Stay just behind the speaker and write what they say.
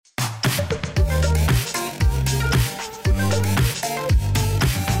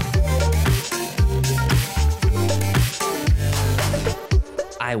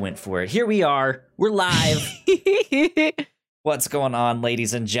I went for it. Here we are. We're live. What's going on,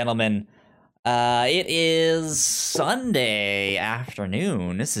 ladies and gentlemen? It is Sunday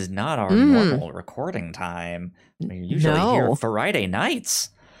afternoon. This is not our normal recording time. We're usually here Friday nights.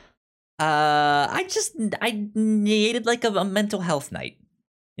 I needed like a mental health night.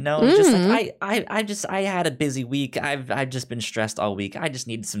 You know, just like I had a busy week. I've just been stressed all week. I just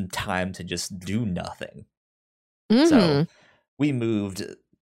needed some time to just do nothing. So we moved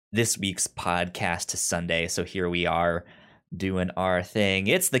this week's podcast to Sunday. So here we are doing our thing.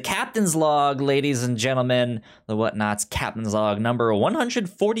 It's the Captain's Log, ladies and gentlemen. The Whatnauts Captain's Log number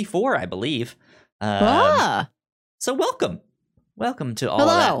 144, I believe. So welcome to all of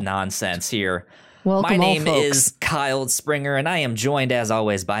that nonsense here. Welcome, my name is Kyle Springer, and I am joined, as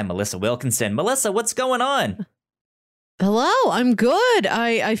always, by Melissa Wilkinson. Melissa, what's going on? Hello, I'm good.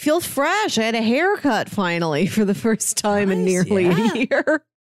 I feel fresh. I had a haircut finally for the first time in nearly a year.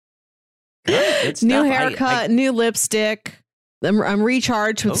 Good new haircut, new lipstick. I'm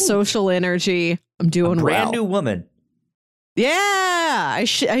recharged with social energy. I'm doing well. Brand new woman. Yeah, I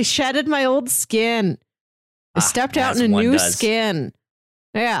shedded my old skin. I stepped out in a new skin.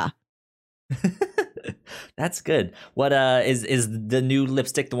 Yeah. That's good. What is the new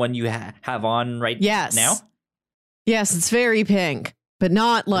lipstick the one you have on now? Yes, it's very pink, but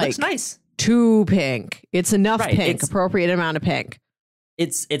not like looks nice. Too pink. It's enough pink, appropriate amount of pink.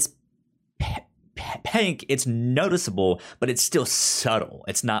 It's pink. It's noticeable, but it's still subtle.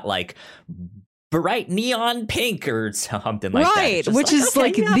 It's not like bright neon pink or something like that. Right, which is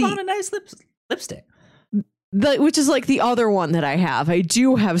like you have on a nice lipstick. Which is like the other one that I have. I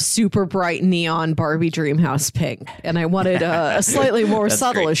do have super bright neon Barbie Dreamhouse pink, and I wanted a slightly more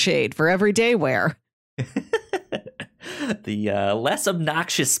subtle shade for everyday wear. The less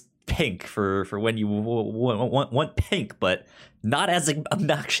obnoxious pink for when you want pink, but not as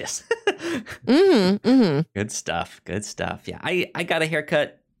obnoxious. Good stuff. Yeah, I got a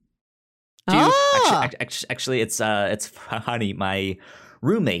haircut. Actually, it's funny. My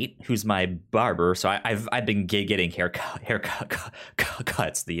roommate, who's my barber, so I've been getting haircuts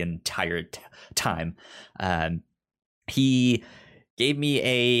the entire time. He gave me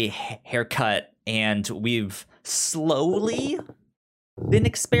a haircut, and we've slowly been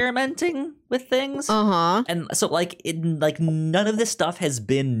experimenting with things. And so none of this stuff has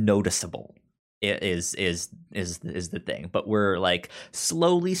been noticeable. It is the thing, but we're like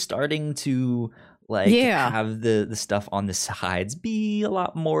slowly starting to have the stuff on the sides be a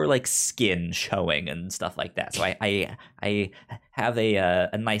lot more like skin showing and stuff like that. So I have a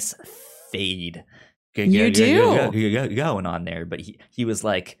nice fade going on there. But he was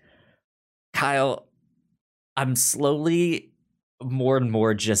like, Kyle, I'm slowly more and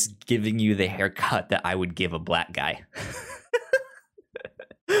more just giving you the haircut that I would give a black guy.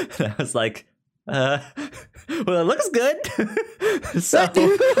 And I was like, well, it looks good. So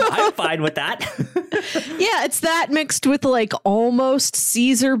I'm fine with that. Yeah, it's that mixed with like almost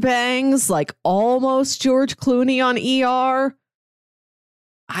Caesar bangs, like almost George Clooney on ER.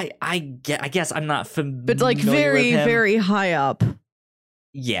 I guess I'm not familiar, but like very, very high up.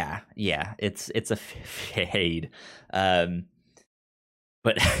 Yeah, it's a fade.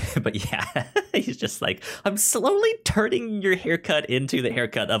 But yeah, he's just like, I'm slowly turning your haircut into the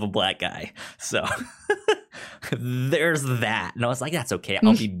haircut of a black guy. So there's that. And I was like, that's okay.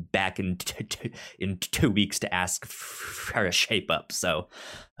 I'll be back in 2 weeks to ask for a shape up. So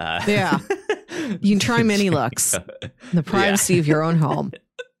yeah, you can try many looks in the privacy of your own home.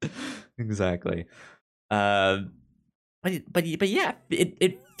 Exactly. But yeah,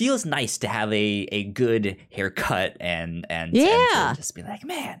 it feels nice to have a good haircut and to just be like,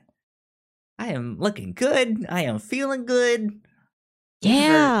 man, I am looking good. I am feeling good.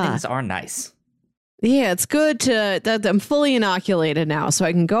 Yeah, things are nice. Yeah, it's good that I'm fully inoculated now, so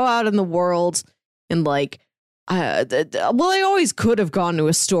I can go out in the world and I always could have gone to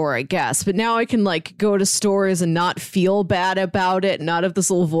a store, I guess, but now I can like go to stores and not feel bad about it, not have this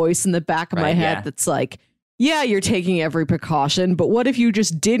little voice in the back of my head that's like, yeah, you're taking every precaution, but what if you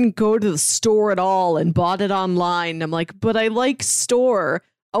just didn't go to the store at all and bought it online? I'm like, but I like store.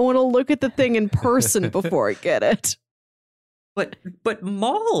 I want to look at the thing in person before I get it. But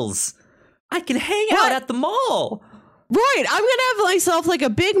malls, I can hang out at the mall. Right. I'm going to have myself like a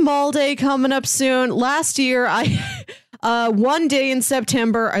big mall day coming up soon. Last year, one day in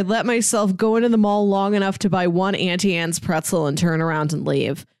September, I let myself go into the mall long enough to buy one Auntie Anne's pretzel and turn around and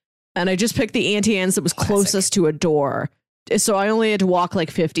leave. And I just picked the Auntie Anne's that was closest to a door. So I only had to walk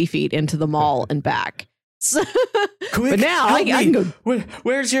like 50 feet into the mall and back. So, quick, but now I can go.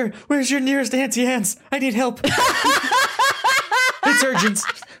 Where's your nearest Auntie Anne's? I need help. resurgence.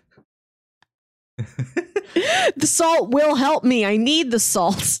 The salt will help me. I need the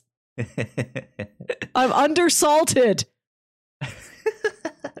salt. I'm undersalted.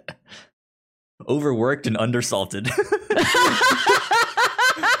 Overworked and undersalted.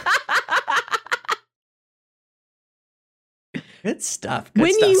 Good stuff. Good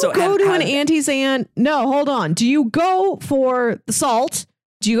when stuff. you go to an auntie's aunt, no, hold on. Do you go for the salt?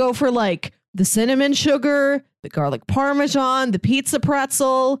 Do you go for like the cinnamon sugar, the garlic parmesan, the pizza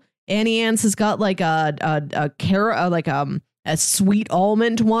pretzel? Auntie Anne's has got like a carrot, like a sweet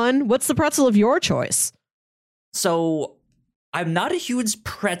almond one. What's the pretzel of your choice? So I'm not a huge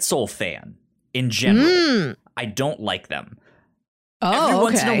pretzel fan in general. I don't like them. Every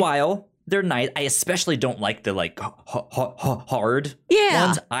once in a while, they're nice. I especially don't like the like hard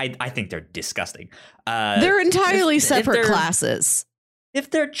ones. I think they're disgusting. They're entirely separate classes. If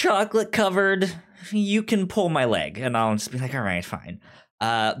they're chocolate covered, you can pull my leg, and I'll just be like, all right, fine.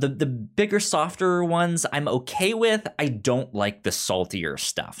 The bigger, softer ones I'm okay with. I don't like the saltier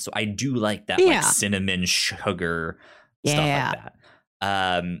stuff. So I do like that like cinnamon sugar stuff like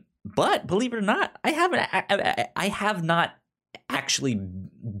that. But believe it or not, I have not actually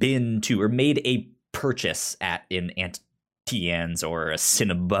been to or made a purchase at an Auntie Anne's or a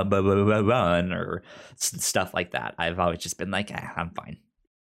Cinnabon or stuff like that. I've always just been like, I'm fine.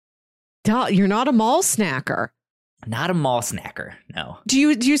 You're not a mall snacker. Not a mall snacker, no. Do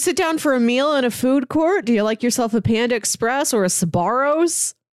you sit down for a meal in a food court? Do you like yourself a Panda Express or a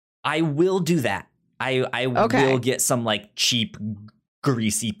Sbarro's? I will do that. I will get some like cheap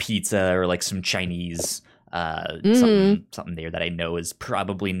greasy pizza or like some Chinese something there that I know is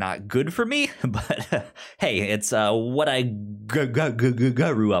probably not good for me, but hey, it's what I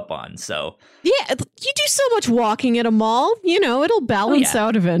grew up on. So yeah, you do so much walking at a mall, you know, it'll balance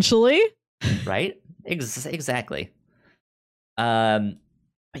out eventually, right? Exactly. But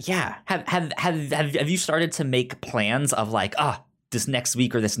yeah, have you started to make plans of like, this next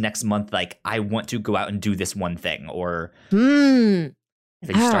week or this next month, like I want to go out and do this one thing, or have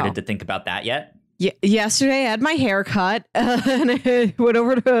you started to think about that yet? Yesterday I had my hair cut and I went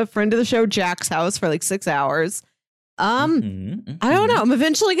over to a friend of the show, Jack's house for like 6 hours. I don't know. I'm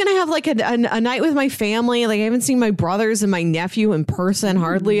eventually going to have like a night with my family. Like I haven't seen my brothers and my nephew in person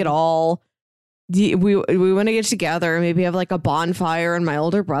hardly at all. We want to get together and maybe have like a bonfire in my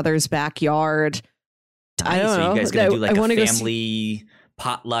older brother's backyard. Nice. I don't know. You guys going to do like a family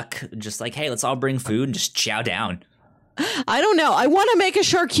potluck? Just like, hey, let's all bring food and just chow down. I don't know. I want to make a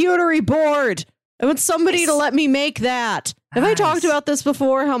charcuterie board. I want somebody to let me make that. Have I talked about this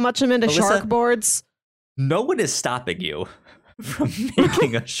before? How much I'm into shark boards? No one is stopping you from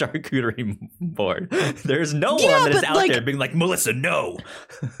making a charcuterie board. There's no one that is out there being like, Melissa, no.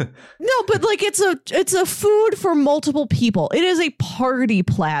 No, but like it's a food for multiple people. It is a party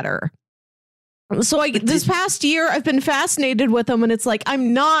platter. So this past year, I've been fascinated with them, and it's like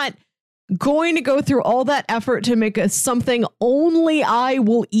I'm not going to go through all that effort to make something only I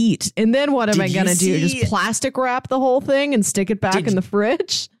will eat. And then what am I going to do? Just plastic wrap the whole thing and stick it back in the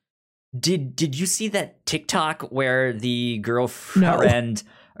fridge? Did you see that TikTok where the girlfriend,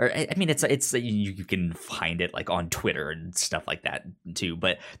 or I mean, it's you can find it like on Twitter and stuff like that too.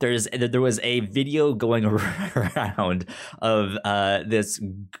 But there was a video going around of this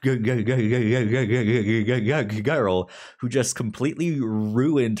girl who just completely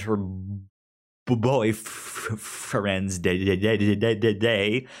ruined her boyfriend's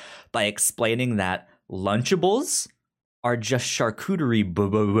day by explaining that Lunchables are just charcuterie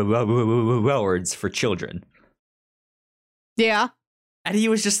boards for children. Yeah. And he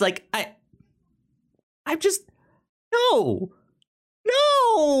was just like, I'm just, no.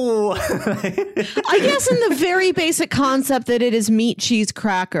 I guess in the very basic concept that it is meat, cheese,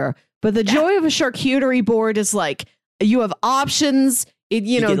 cracker. But the joy of a charcuterie board is like, you have options.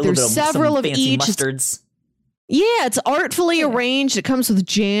 There's several of each. Mustards. It's artfully arranged. It comes with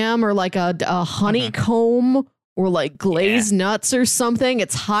jam or like a honeycomb or like glazed nuts or something.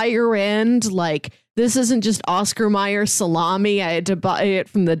 It's higher end. Like this isn't just Oscar Mayer salami. I had to buy it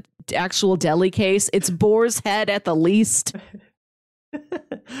from the actual deli case. It's boar's head at the least.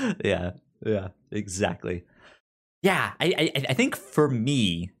 Yeah, exactly. Yeah, I think for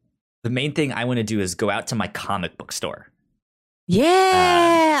me, the main thing I want to do is go out to my comic book store.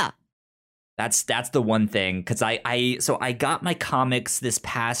 Yeah. That's the one thing, because I got my comics this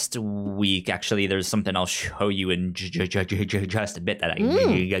past week. Actually, there's something I'll show you in just a bit that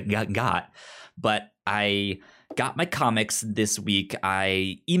I got. But I got my comics this week.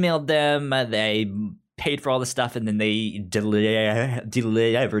 I emailed them. They paid for all the stuff, and then they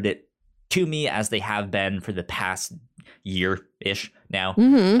delivered it to me as they have been for the past year-ish now.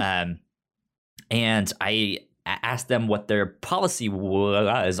 Mm-hmm. And I asked them what their policy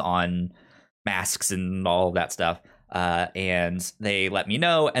was on masks and all of that stuff. And they let me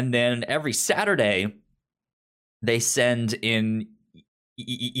know. And then every Saturday, they send in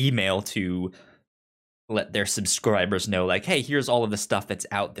email to let their subscribers know, like, hey, here's all of the stuff that's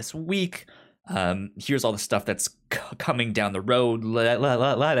out this week. Here's all the stuff that's coming down the road. Let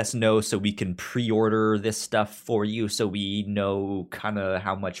us know so we can pre-order this stuff for you, so we know kind of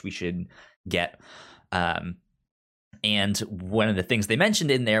how much we should get. And one of the things they mentioned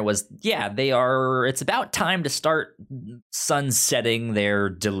in there was, it's about time to start sunsetting their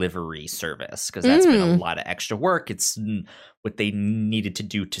delivery service, because that's been a lot of extra work. It's what they needed to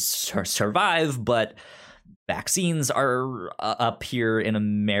do to survive, but vaccines are up here in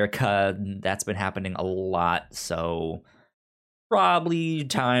America. That's been happening a lot. So probably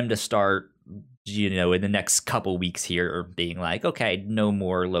time to start, in the next couple weeks here, being like, okay, no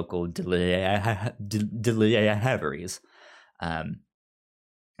more local deliveries.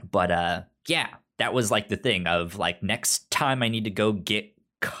 But that was like the thing of like, next time I need to go get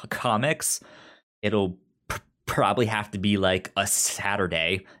comics, it'll probably have to be like a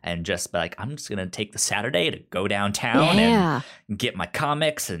Saturday, and just be like, I'm just gonna take the Saturday to go downtown and get my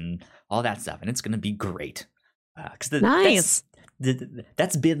comics and all that stuff, and it's gonna be great. Nice.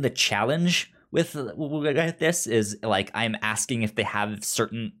 That's been the challenge with this, is like, I'm asking if they have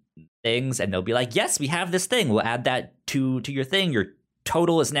certain things, and they'll be like, yes, we have this thing, we'll add that to your thing, your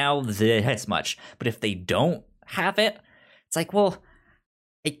total is now this much. But if they don't have it, it's like, well,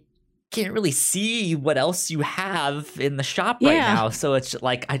 I can't really see what else you have in the shop right now. So it's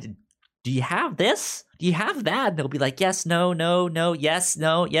like, do you have this? Do you have that? And they'll be like, yes, no, yes,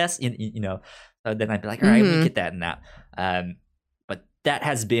 no, yes. So then I'd be like, all right, we get that and that. But that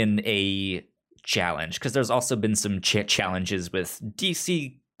has been a challenge, because there's also been some challenges with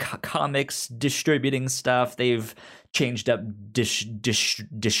DC Comics distributing stuff. They've changed up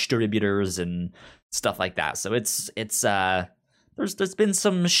distributors and stuff like that. So it's there's been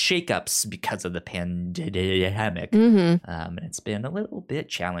some shakeups because of the pandemic, and it's been a little bit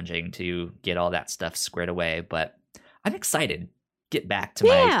challenging to get all that stuff squared away. But I'm excited. Get back to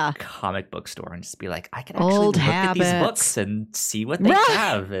my comic book store and just be like, I can actually look at these books and see what they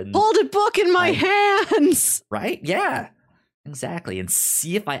have, and hold a book in my hands. Right? Yeah, exactly. And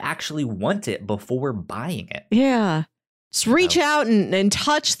see if I actually want it before buying it. Yeah. Just reach out and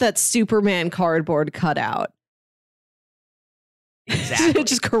touch that Superman cardboard cutout. Exactly.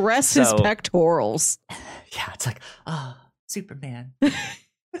 Just caress his pectorals. Yeah, it's like, oh, Superman.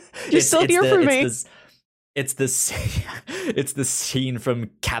 You're still here for me. It's the scene from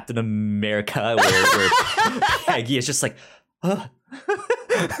Captain America where Peggy is just like, oh.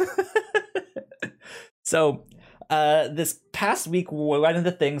 So this past week, one of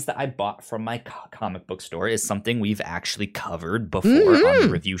the things that I bought from my comic book store is something we've actually covered before on the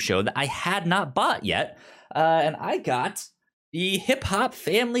review show that I had not bought yet. And I got the Hip Hop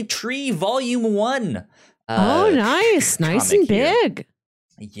Family Tree Volume 1. Oh, nice. Nice and big. Here.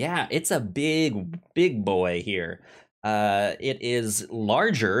 Yeah, it's a big boy here. It is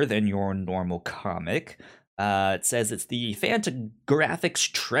larger than your normal comic. It says it's the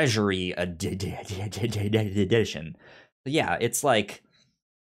Fantagraphics Treasury edition. Yeah, it's like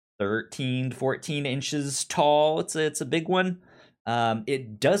 13, 14 inches tall. It's a big one.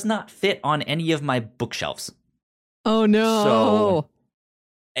 It does not fit on any of my bookshelves. Oh no. So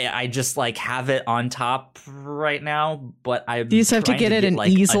I just like have it on top right now, but I do you just have to get an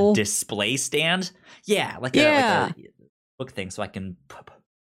like easel, a display stand? Yeah, like a book thing, so I can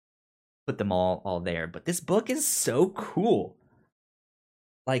put them all there. But this book is so cool.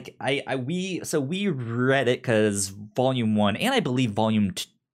 Like we read it because Volume 1 and I believe Volume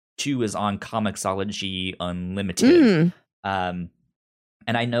 2 is on Comixology Unlimited. And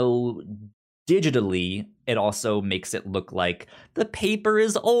I know digitally it also makes it look like the paper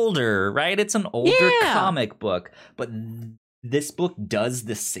is older, right? It's an older comic book, but this book does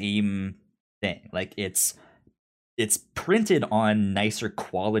the same thing. Like it's printed on nicer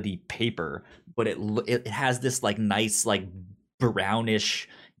quality paper, but it has this like nice like brownish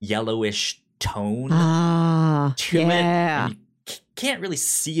yellowish tone to it. And you can't really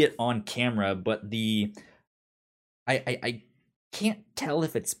see it on camera, but I can't tell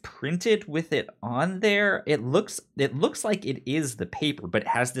if it's printed with it on there. It looks like it is the paper, but it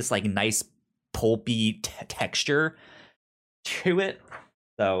has this like nice pulpy texture to it.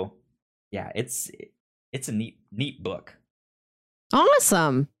 So yeah, it's a neat book.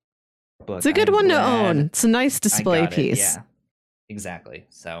 Awesome. It's a good one to own. It's a nice display piece. Yeah, exactly.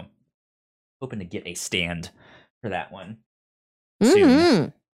 So hoping to get a stand for that one soon. Mm-hmm.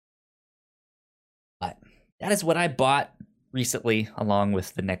 But that is what I bought recently, along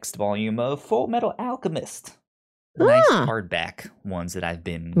with the next volume of Full Metal Alchemist. The nice hardback ones that I've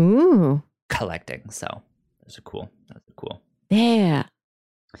been collecting. So those are cool. Yeah.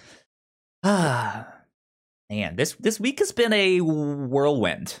 Man, this week has been a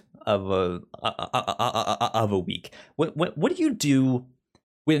whirlwind of a week. What do you do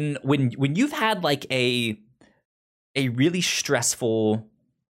when you've had like a really stressful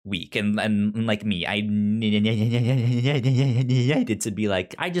week and like me, I needed to be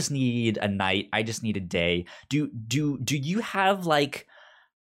like, I just need a night, I just need a day. Do you have like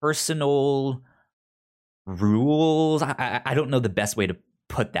personal rules? I don't know the best way to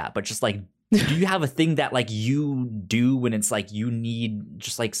put that, but just like, do you have a thing that like you do when it's like you need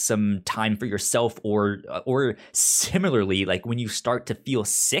just like some time for yourself, or similarly, like when you start to feel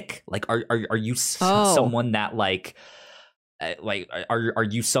sick, like are you someone that like are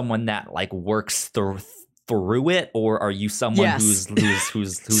you someone that like works through it, or are you someone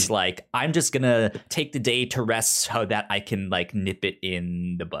who's like, I'm just gonna take the day to rest so that I can like nip it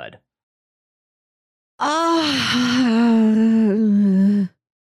in the bud?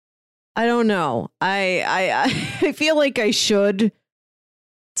 I don't know. I feel like I should.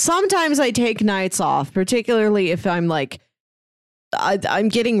 Sometimes I take nights off, particularly if I'm like I'm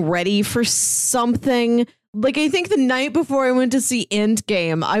getting ready for something. Like, I think the night before I went to see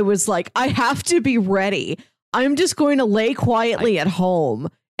Endgame, I was like, I have to be ready. I'm just going to lay quietly at home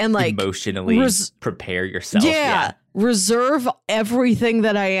and like emotionally prepare yourself. Yeah. Reserve everything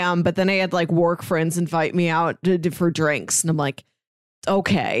that I am. But then I had like work friends invite me out for drinks. And I'm like,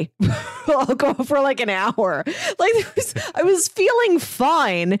 okay, I'll go for like an hour. Like, I was feeling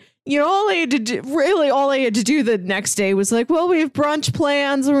fine. You know, all I had to do the next day was like, well, we have brunch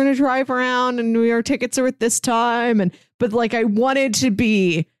plans. We're going to drive around and our tickets are at this time. But like, I wanted to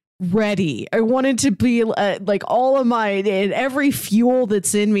be ready. I wanted to be like all of every fuel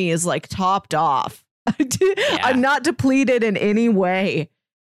that's in me is like topped off. I'm not depleted in any way.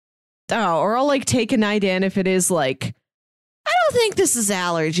 Oh, or I'll like take a night in if it is like, I don't think this is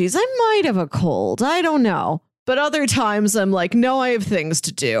allergies. I might have a cold. I don't know. But other times I'm like, no, I have things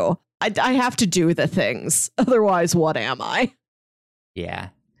to do. I have to do the things. Otherwise, what am I? Yeah.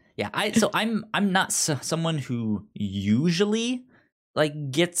 I'm not someone who usually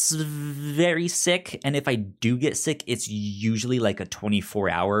like gets very sick. And if I do get sick, it's usually like a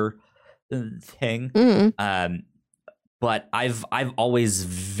 24-hour thing. Mm-hmm. But I've always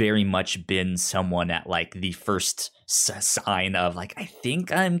very much been someone at like the first sign of like, I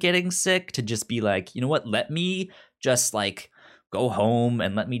think I'm getting sick, to just be like, you know what, let me just like go home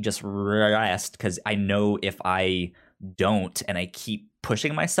and let me just rest, because I know if I don't and I keep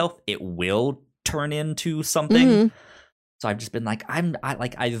pushing myself, it will turn into something. Mm-hmm. So I've just been like, I've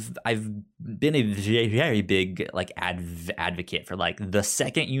been a very, very big like advocate for like, the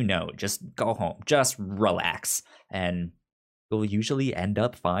second you know, just go home, just relax, and you'll usually end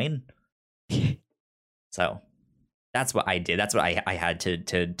up fine. So that's what I did. That's what I had to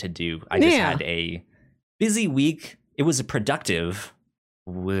do. I just had a busy week. It was a productive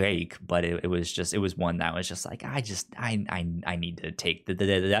week, but it was one that was just like, I need to take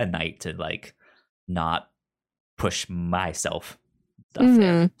the night to like not push myself stuff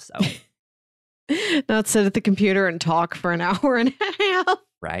there. So not sit at the computer and talk for an hour and a half.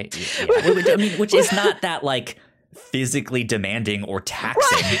 Right. Yeah. I mean, which is not that like physically demanding or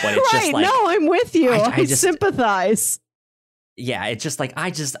taxing, but it's just like, no, I'm with you. I just sympathize. Yeah, it's just like,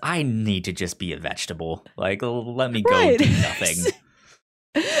 I need to just be a vegetable. Like, let me go do nothing.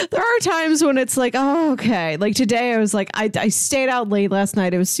 There are times when it's like, oh, okay. Like today I was like, I stayed out late last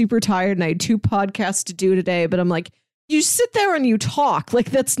night. I was super tired and I had 2 podcasts to do today, but I'm like, you sit there and you talk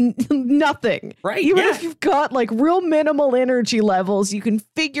like that's nothing. Right. Even if you've got like real minimal energy levels, you can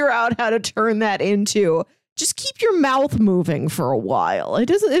figure out how to turn that into just keep your mouth moving for a while. It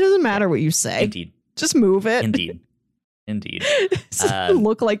doesn't matter what you say. Indeed. Just move it. Indeed.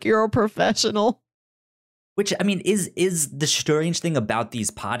 Look like you're a professional. Which, I mean, is the strange thing about these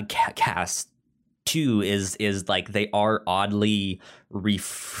podcasts too, is like they are oddly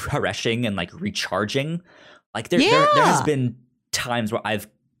refreshing and like recharging. Like there has been times where I've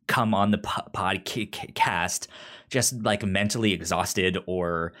come on the podcast just like mentally exhausted,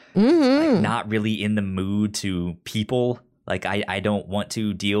 or like not really in the mood to people. Like I don't want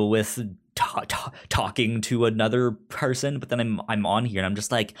to deal with talking to another person, but then I'm on here and I'm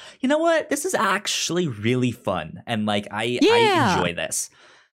just like, you know what, this is actually really fun, and like I enjoy this.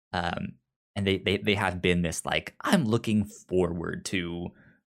 And they have been this like, I'm looking forward to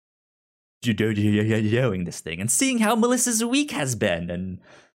doing this thing and seeing how Melissa's week has been and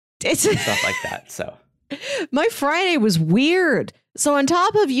stuff like that. So my Friday was weird. So on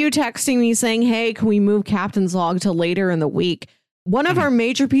top of you texting me saying, hey, can we move Captain's Log to later in the week? One of our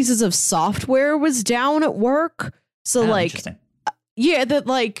major pieces of software was down at work. So yeah, that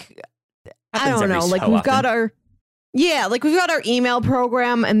like, I don't know, like we've got our email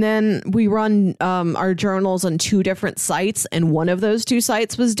program, and then we run our journals on 2 different sites, and one of those 2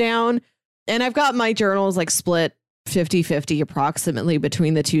 sites was down. And I've got my journals like split 50-50 approximately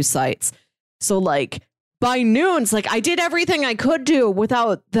between the 2 sites. So like by noon, it's like I did everything I could do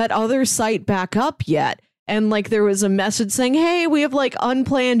without that other site back up yet. And like there was a message saying, hey, we have like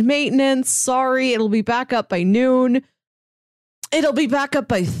unplanned maintenance. Sorry, it'll be back up by noon. It'll be back up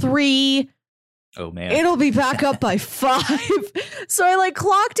by 3. Oh, man. It'll be back up by 5. So I like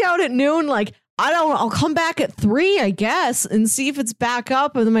clocked out at noon. Like, I'll come back at 3, I guess, and see if it's back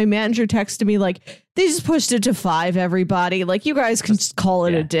up. And then my manager texted me like, they just pushed it to 5, everybody. Like, you guys can just call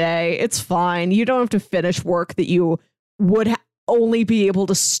it a day. It's fine. You don't have to finish work that you would only be able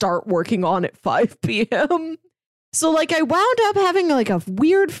to start working on at 5 p.m. So like I wound up having like a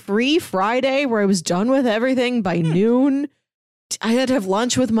weird free Friday where I was done with everything by noon. I had to have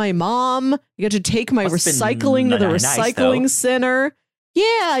lunch with my mom. I had to take my recycling to the recycling center.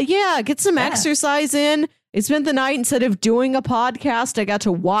 Yeah. Get some exercise in. I spent the night, instead of doing a podcast, I got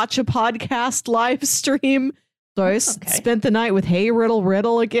to watch a podcast live stream. So I spent the night with Hey Riddle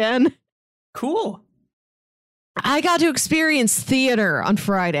Riddle again. Cool. I got to experience theater on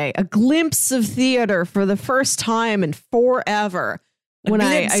Friday, a glimpse of theater for the first time in forever. A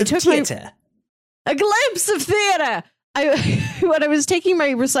glimpse of theater. When I was taking my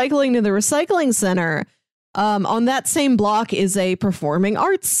recycling to the recycling center, on that same block is a performing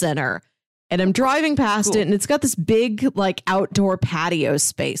arts center. And I'm driving past it, and it's got this big, like, outdoor patio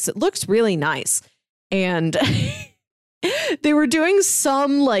space. It looks really nice. And they were doing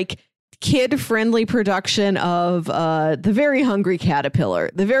some, like, kid-friendly production of The Very Hungry Caterpillar.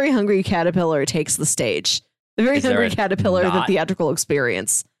 The Very Hungry Caterpillar takes the stage. The Very Hungry Caterpillar, the theatrical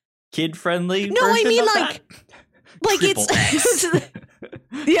experience. Kid-friendly? No, I mean, like it's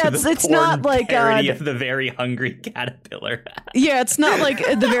not like parody of The Very Hungry Caterpillar. Yeah, it's not like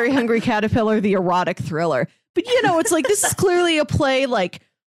The Very Hungry Caterpillar, the erotic thriller. But you know, it's like this is clearly a play, like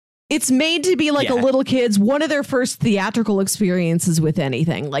it's made to be like a little kid's one of their first theatrical experiences with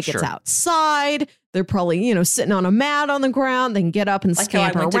anything. Like it's outside. They're probably, you know, sitting on a mat on the ground. They can get up and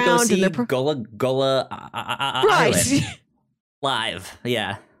scamper around. To go see and Gullah Island live.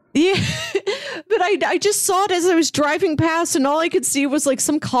 Yeah. Yeah, but I just saw it as I was driving past, and all I could see was like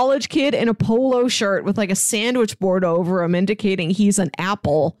some college kid in a polo shirt with like a sandwich board over him indicating he's an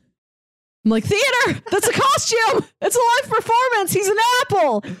apple. I'm like, theater, that's a costume. It's a live performance. He's an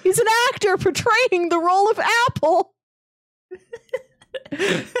apple. He's an actor portraying the role of apple.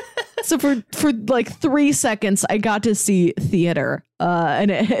 So for like 3 seconds, I got to see theater,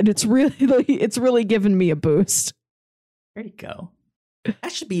 and it's really given me a boost. There you go.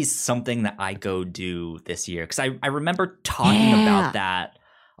 That should be something that I go do this year, because I remember talking about that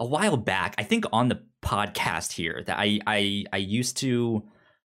a while back. I think on the podcast here that I used to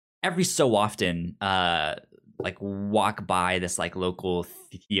every so often like walk by this like local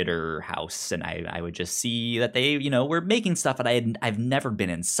theater house, and I would just see that they, you know, were making stuff that I've never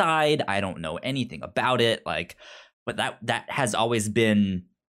been inside. I don't know anything about it, like, but that has always been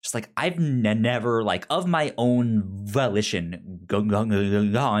just like I've never, like, of my own volition,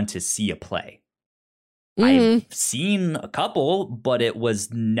 gone to see a play. I've seen a couple, but it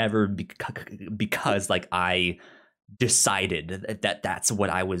was never because like I decided that that's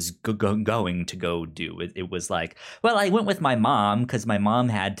what I was going to go do. It was like, well, I went with my mom because my mom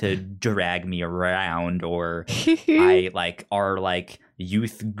had to drag me around, or I like our like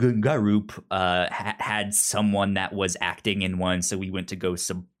youth group had someone that was acting in one, so we went to go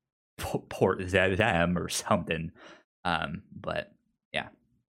support them or something. But yeah,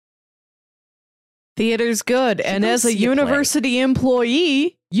 theater's good. And as a university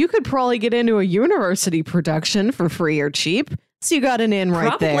employee, you could probably get into a university production for free or cheap. So you got an in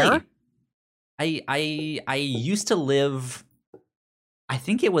right there. I used to live, I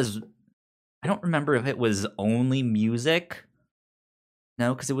think it was, I don't remember if it was only music.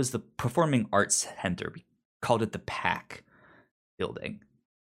 No, because it was the Performing Arts Center. We called it the PAC building.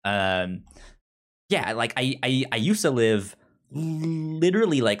 Yeah, like I used to live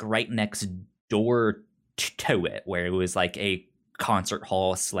literally like right next door to it, where it was like a concert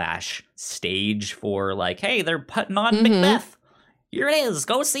hall / stage for like, hey, they're putting on Macbeth. Here it is.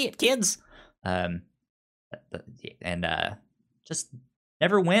 Go see it, kids. And just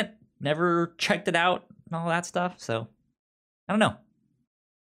never went, never checked it out and all that stuff. So I don't know.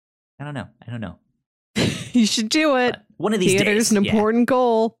 You should do it. But one of these Theater's days, an important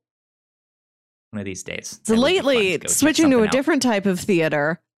goal. One of these days. So lately, switching to a different type of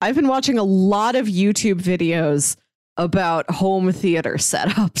theater, I've been watching a lot of YouTube videos about home theater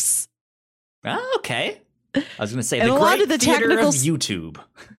setups. Oh, okay. I was going to say and the a great lot of the theater technical of YouTube.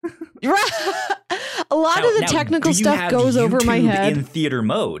 A lot of the technical stuff goes over my head. In theater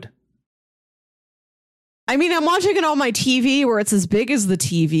mode. I mean, I'm watching it on my TV where it's as big as the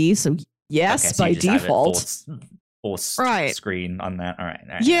TV, so yes, okay, so by default. Full right. screen on that. All right.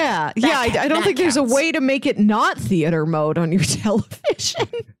 Yeah, I don't think there's a way to make it not theater mode on your television.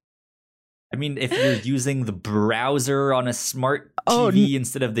 I mean, if you're using the browser on a smart TV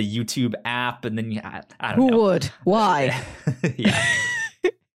instead of the YouTube app, and then I don't know. Who would? Why? Yeah.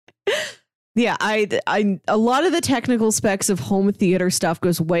 Yeah, a lot of the technical specs of home theater stuff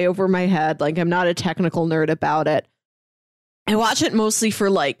goes way over my head. Like, I'm not a technical nerd about it. I watch it mostly for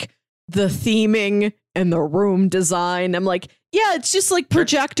like the theming and the room design. I'm like, yeah, it's just like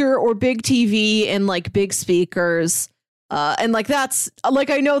projector or big TV and like big speakers. And like, that's like,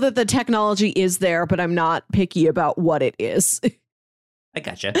 I know that the technology is there, but I'm not picky about what it is. I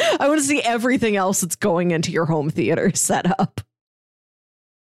gotcha. I want to see everything else that's going into your home theater setup.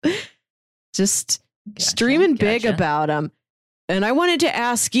 Just streaming big about them. And I wanted to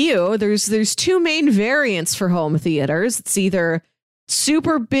ask you, there's two main variants for home theaters. It's either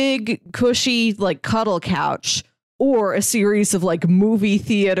super big, cushy, like cuddle couch, or a series of like movie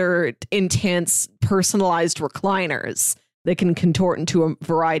theater intense personalized recliners that can contort into a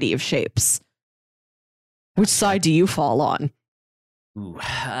variety of shapes. Which side do you fall on? Ooh,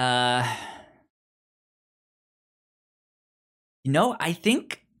 I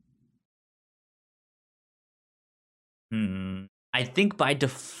think I think by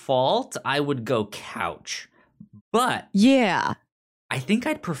default I would go couch. But yeah, I think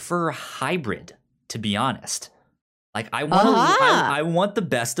I'd prefer a hybrid, to be honest. Like I want the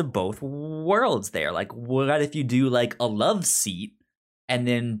best of both worlds there. Like, what if you do like a love seat and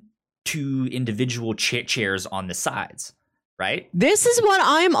then two individual chairs on the sides, right? This is what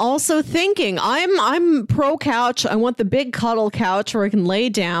I'm also thinking. I'm pro couch. I want the big cuddle couch where I can lay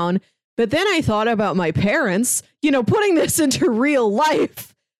down. But then I thought about my parents, putting this into real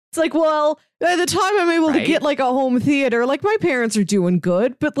life. It's like, well, by the time I'm able to get like a home theater, like my parents are doing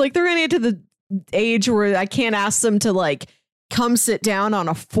good, but like they're going to get to the age where I can't ask them to like come sit down on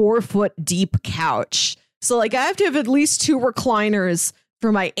a 4-foot deep couch. So like I have to have at least two recliners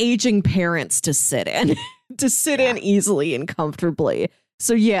for my aging parents to sit in, in easily and comfortably.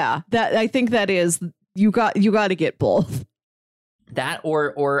 So yeah, that I think that is you got to get both. That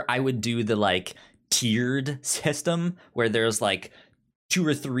or I would do the like tiered system where there's like 2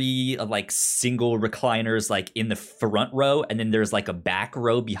 or 3 of like single recliners like in the front row, and then there's like a back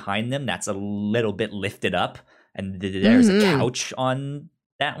row behind them that's a little bit lifted up, and there's a couch on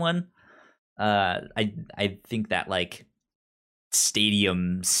that one. I think that like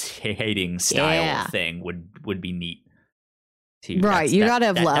stadium skating style thing would be neat too. Right, you gotta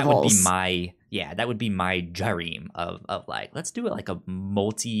have levels. That would be my dream of like, let's do it like a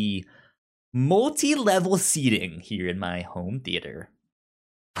multi-level seating here in my home theater.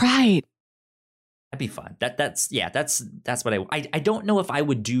 Right. That'd be fun. That's what I don't know if I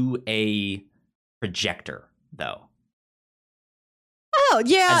would do a projector though. Oh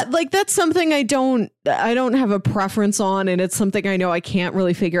yeah, like that's something I don't have a preference on, and it's something I know I can't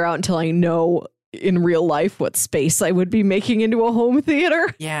really figure out until I know in real life what space I would be making into a home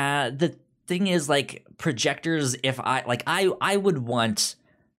theater. Yeah, the thing is like projectors, if I would want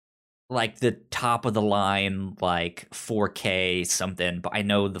like the top of the line like 4K something, but I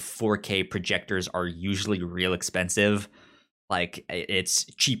know the 4K projectors are usually real expensive. Like it's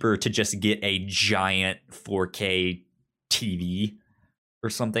cheaper to just get a giant 4K TV or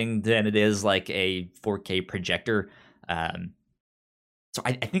something than it is like a 4K projector. So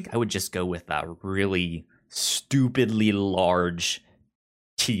I think I would just go with a really stupidly large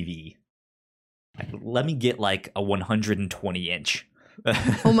TV. Like, let me get like a 120 inch.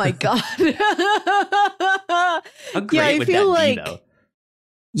 Oh my god! How great would that be, though?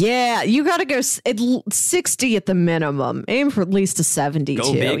 Yeah, you got to go 60 at the minimum. Aim for at least a 72.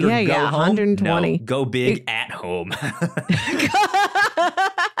 Go big or go home? 120. No, go big at home.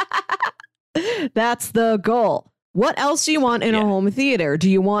 That's the goal. What else do you want in a home theater?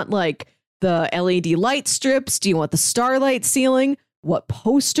 Do you want like the LED light strips? Do you want the starlight ceiling? What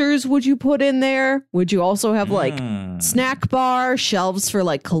posters would you put in there? Would you also have like snack bar, shelves for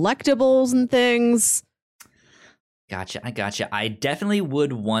like collectibles and things? Gotcha. I gotcha. I definitely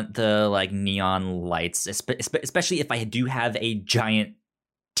would want the like neon lights, especially if I do have a giant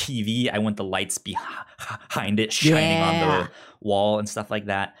TV. I want the lights behind it shining on the wall and stuff like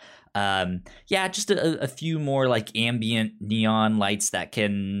that. Yeah, just a few more like ambient neon lights that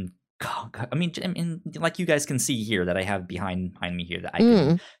can. I mean, like you guys can see here that I have behind me here that I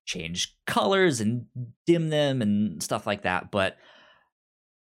can change colors and dim them and stuff like that. But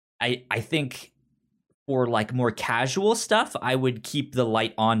I think for like more casual stuff, I would keep the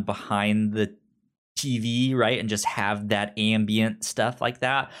light on behind the TV, right? And just have that ambient stuff like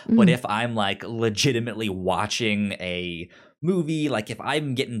that. But if I'm like legitimately watching a movie, like if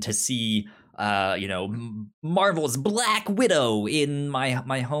I'm getting to see Marvel's Black Widow in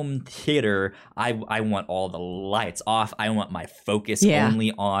my home theater, I want all the lights off. I want my focus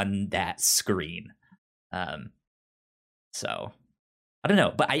only on that screen. So I don't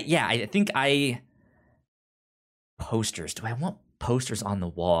know, but I think posters. Do I want posters on the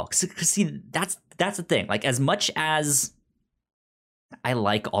wall? Because see, that's the thing. Like, as much as I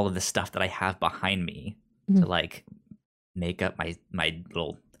like all of the stuff that I have behind me to like make up my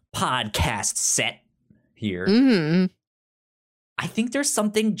little podcast set here, I think there's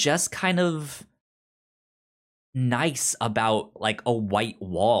something just kind of nice about like a white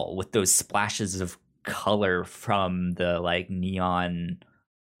wall with those splashes of color from the like neon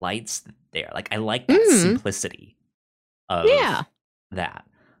lights there. Like, I like that simplicity of that.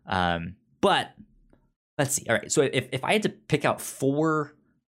 But let's see. All right, so if I had to pick out 4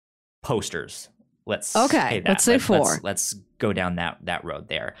 posters, let's say 4. Let's go down that road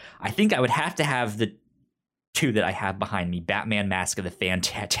there. I think I would have to have the 2 that I have behind me: Batman: Mask of the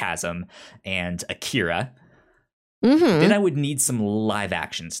Phantasm and Akira. Then I would need some live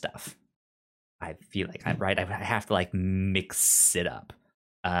action stuff. I feel like I have to like mix it up.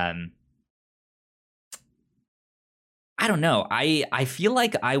 I don't know. I feel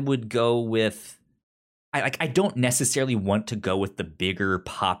like I would go with. I don't necessarily want to go with the bigger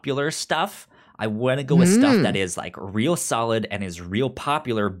popular stuff. I want to go with stuff that is like real solid and is real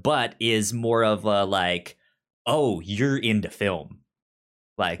popular, but is more of a like, oh, you're into film,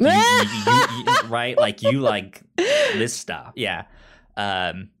 like you right? Like you like this stuff, yeah.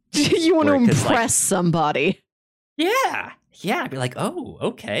 You want to impress somebody, yeah. Yeah, I'd be like, oh,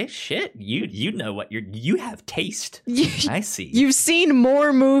 okay, shit. You know what you have taste. I see. You've seen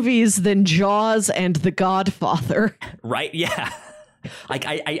more movies than Jaws and The Godfather. Right, yeah. Like,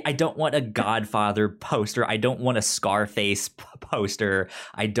 I don't want a Godfather poster. I don't want a Scarface poster.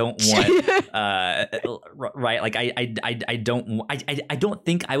 I don't want right, like I don't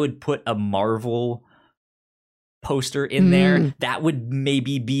think I would put a Marvel poster in there. That would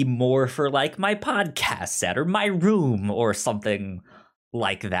maybe be more for like my podcast set or my room or something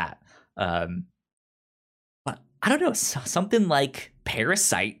like that. But I don't know, something like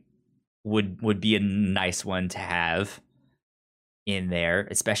Parasite would be a nice one to have in there,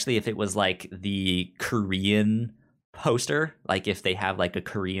 especially if it was like the Korean poster, like if they have like a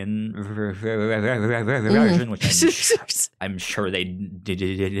Korean version, which I'm sure they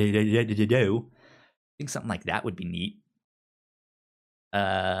do. I think something like that would be neat.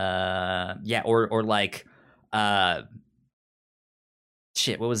 Yeah, or like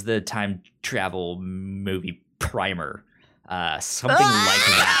shit, what was the time travel movie Primer? Something like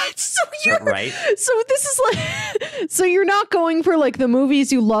that. Right? So this is like, so you're not going for like the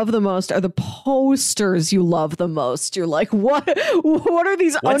movies you love the most or the posters you love the most. You're like, what are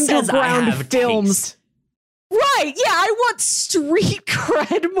these underground films? Taste? Right, yeah, I want street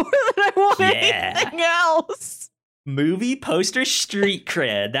cred more than I want anything else. Movie poster street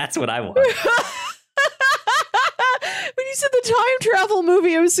cred, that's what I want. When you said the time travel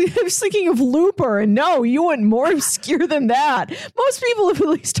movie, I was thinking of Looper, and no, you went more obscure than that. Most people have at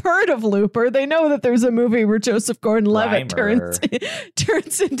least heard of Looper. They know that there's a movie where Joseph Gordon-Levitt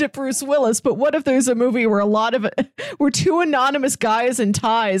turns into Bruce Willis, but what if there's a movie where where 2 anonymous guys in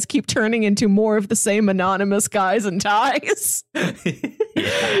ties keep turning into more of the same anonymous guys in ties?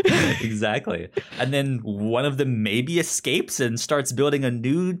 Yeah, exactly. And then one of them maybe escapes and starts building a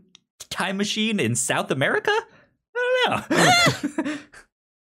new time machine in South America? I don't know.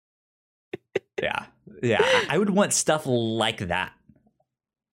 Yeah. I would want stuff like that.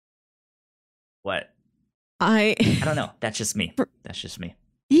 What? I don't know. That's just me.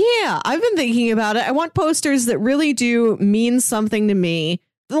 Yeah, I've been thinking about it. I want posters that really do mean something to me.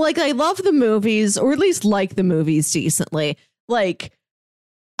 Like, I love the movies, or at least like the movies decently. Like,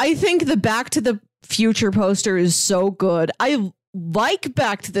 I think the Back to the Future poster is so good. I like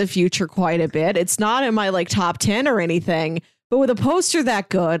Back to the Future quite a bit. It's not in my like top 10 or anything, but with a poster that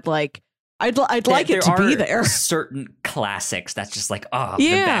good, like, I'd like it to be there. Certain classics that's just like, oh,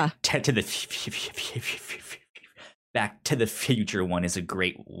 yeah. Back to the Future one is a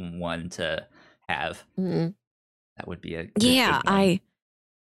great one to have. Mm. That would be a yeah. I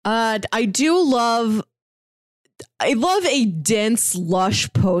love a dense,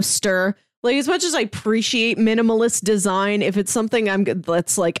 lush poster. Like, as much as I appreciate minimalist design, if it's something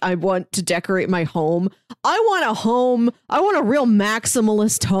that's like I want to decorate my home, I want a real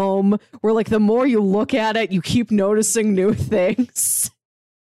maximalist home where, like, the more you look at it, you keep noticing new things.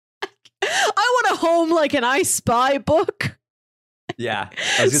 I want a home like an I Spy book. Yeah,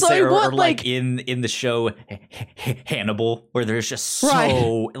 I was gonna say, or like in the show Hannibal, where there's just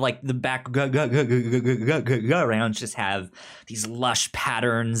so like the backgrounds just have these lush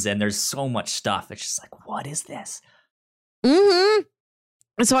patterns, and there's so much stuff. It's just like, what is this? Mm-hmm.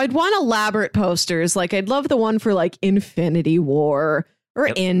 So I'd want elaborate posters. Like, I'd love the one for like Infinity War or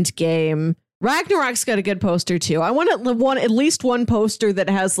Endgame. Ragnarok's got a good poster too. I want at least one poster that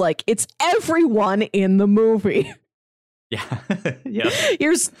has like it's everyone in the movie. Yeah. Yeah.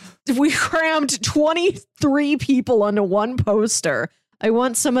 We crammed 23 people onto one poster. I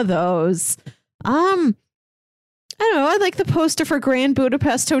want some of those. I don't know. I like the poster for Grand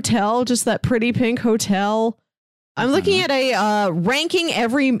Budapest Hotel, just that pretty pink hotel. I'm looking at a ranking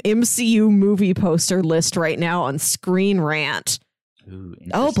every MCU movie poster list right now on Screen Rant. Ooh,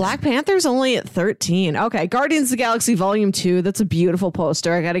 Black Panther's only at 13. Okay, Guardians of the Galaxy Volume 2. That's a beautiful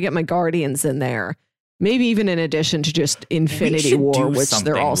poster. I got to get my Guardians in there. Maybe even in addition to just Infinity War, which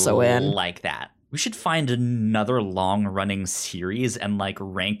they're also in. Like that. We should find another long-running series and like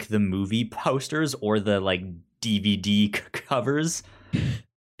rank the movie posters or the like DVD covers.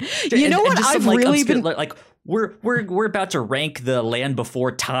 You know what? I've like, really been like we're about to rank the Land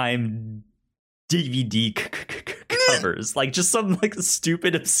Before Time DVD covers, like just some like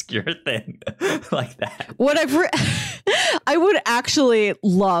stupid obscure thing like that. What I would actually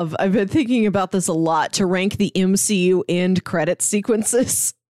love, I've been thinking about this a lot, to rank the MCU end credit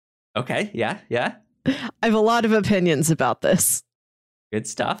sequences. Okay, yeah. I have a lot of opinions about this. Good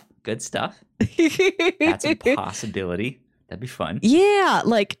stuff. That's a possibility. That'd be fun. Yeah,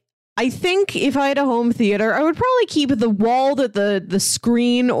 like, I think if I had a home theater, I would probably keep the wall that the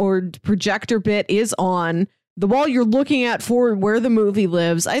screen or projector bit is on, the wall you're looking at for where the movie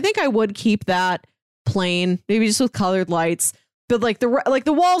lives. I think I would keep that plain, maybe just with colored lights. But like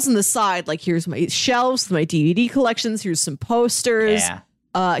the walls on the side, like here's my shelves, my DVD collections, here's some posters. Yeah.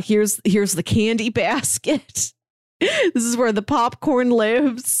 Here's the candy basket. This is where the popcorn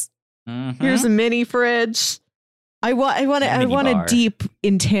lives. Mm-hmm. Here's a mini fridge. I want a deep,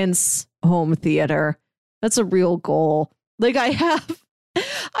 intense home theater. That's a real goal. Like I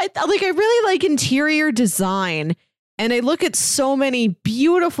really like interior design, and I look at so many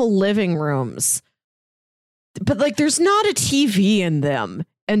beautiful living rooms, but like there's not a TV in them,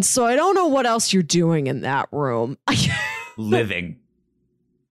 and so I don't know what else you're doing in that room. Living.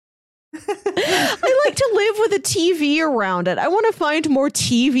 I like to live with a TV around it. I want to find more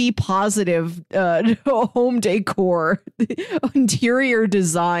TV positive home decor, interior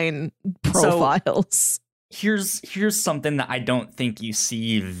design profiles. So here's something that I don't think you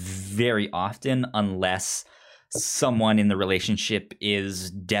see very often unless someone in the relationship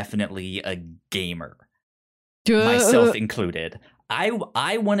is definitely a gamer, myself included.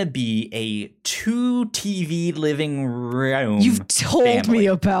 I want to be a 2 TV living room. You've told family. me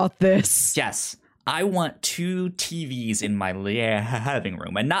about this. Yes. I want 2 TVs in my living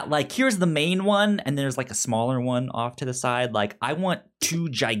room, and not like here's the main one and there's like a smaller one off to the side. Like I want 2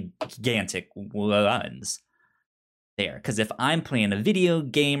 gigantic ones there. Because if I'm playing a video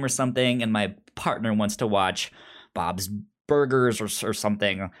game or something and my partner wants to watch Bob's Burgers or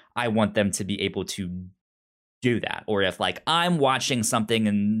something, I want them to be able to do that. Or if like I'm watching something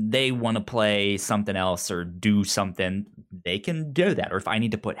and they want to play something else or do something, they can do that. Or if I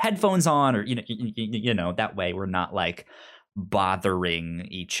need to put headphones on, or you know, that way we're not like bothering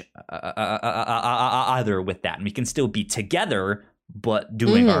each other with that, and we can still be together but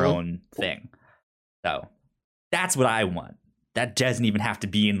doing our own thing. So that's what I want. That doesn't even have to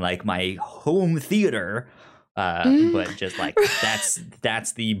be in like my home theater, but just like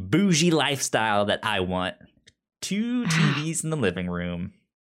that's the bougie lifestyle that I want. 2 TVs in the living room.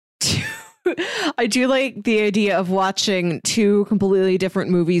 I do like the idea of watching 2 completely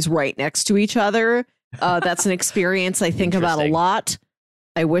different movies right next to each other. That's an experience I think about a lot.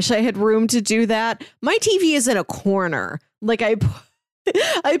 I wish I had room to do that. My TV is in a corner. Like I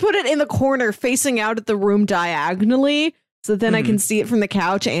put it in the corner facing out at the room diagonally, so then I can see it from the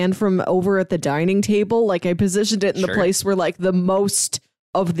couch and from over at the dining table. Like I positioned it in the place where like the most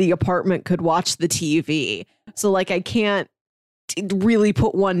of the apartment could watch the TV. So like I can't really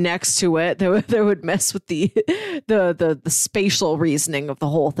put one next to it. That would mess with the spatial reasoning of the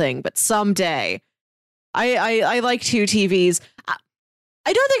whole thing. But someday, I like 2 TVs.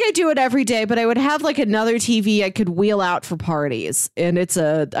 I don't think I do it every day, but I would have like another TV I could wheel out for parties. And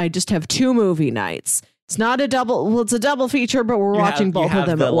I just have 2 movie nights. It's not a double. Well, it's a double feature, but we're watching both of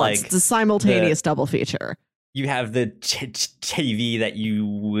them at once. It's a simultaneous double feature. You have the TV that you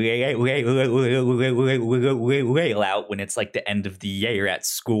whale out when it's like the end of the year at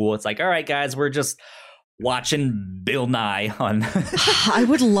school. It's like, all right, guys, we're just watching Bill Nye on. I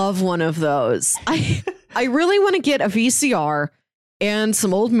would love one of those. I really want to get a VCR and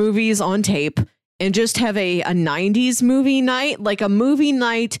some old movies on tape and just have a 90s movie night, like a movie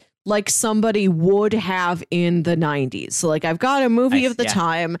night like somebody would have in the 90s. So like I've got a movie of the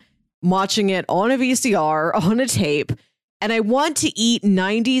time, I'm watching it on a VCR, on a tape, and I want to eat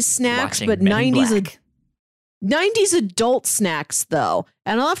 90s snacks, but 90s adult snacks though.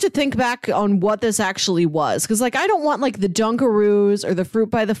 And I'll have to think back on what this actually was. Cause like I don't want like the Dunkaroos or the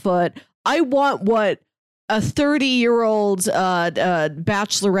Fruit by the Foot. I want what a 30-year-old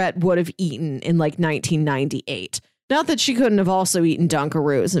bachelorette would have eaten in like 1998. Not that she couldn't have also eaten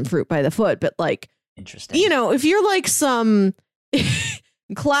Dunkaroos and Fruit by the Foot, but like, interesting. You know, if you're like some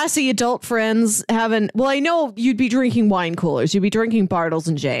classy adult friends having, well, I know you'd be drinking wine coolers, you'd be drinking Bartles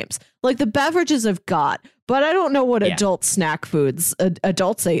and James, like the beverages I've got, but I don't know what adult snack foods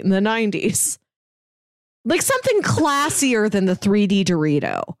adults ate in the 90s. Like something classier than the 3D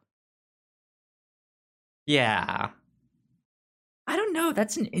Dorito. Yeah. I don't know.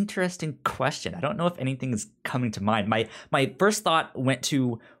 That's an interesting question. I don't know if anything is coming to mind. My first thought went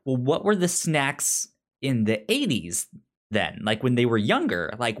to, well, what were the snacks in the 80s then? Like when they were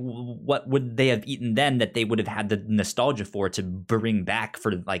younger, like what would they have eaten then that they would have had the nostalgia for to bring back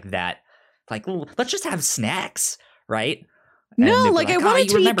for like that? Like, well, let's just have snacks, right? No, like I wanted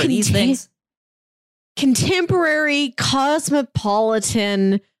to remember these things. Contemporary,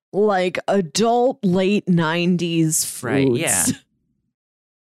 cosmopolitan, like adult late 90s foods. Right, yeah.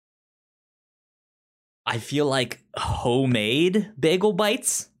 I feel like homemade bagel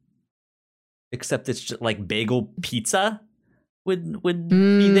bites, except it's just like bagel pizza would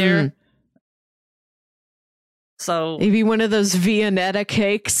be there. So maybe one of those Viennetta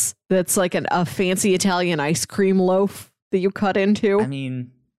cakes that's like a fancy Italian ice cream loaf that you cut into. I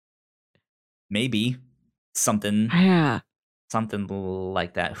mean, maybe something. Yeah. Something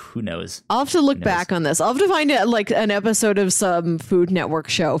like that. Who knows? I'll have to look back on this. I'll have to find it like an episode of some Food Network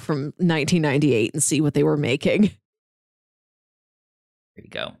show from 1998 and see what they were making. There you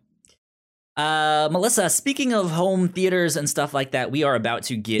go. Melissa, speaking of home theaters and stuff like that, we are about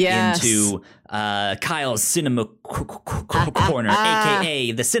to get into Kyle's Cinema Corner,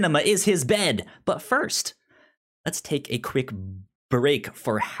 a.k.a. The Cinema is His Bed. But first, let's take a quick break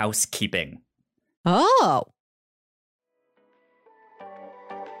for housekeeping. Oh.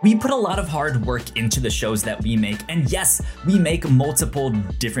 We put a lot of hard work into the shows that we make, and yes, we make multiple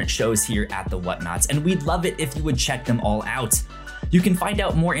different shows here at The Whatnots, and we'd love it if you would check them all out. You can find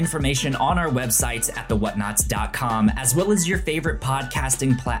out more information on our websites at thewhatnots.com, as well as your favorite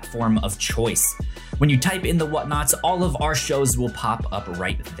podcasting platform of choice. When you type in The Whatnots, all of our shows will pop up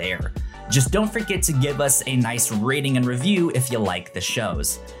right there. Just don't forget to give us a nice rating and review if you like the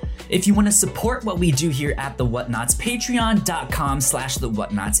shows. If you want to support what we do here at The Whatnots,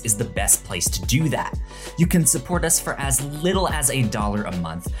 patreon.com/thewhatnots is the best place to do that. You can support us for as little as $1 a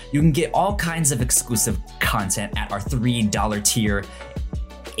month. You can get all kinds of exclusive content at our $3 tier,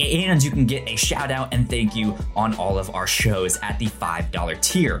 and you can get a shout out and thank you on all of our shows at the $5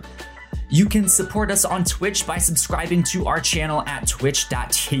 tier. You can support us on Twitch by subscribing to our channel at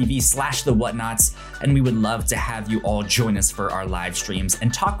twitch.tv/thewhatnots, and we would love to have you all join us for our live streams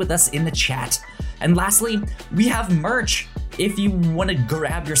and talk with us in the chat. And lastly, we have merch. If you want to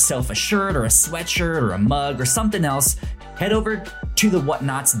grab yourself a shirt or a sweatshirt or a mug or something else, head over to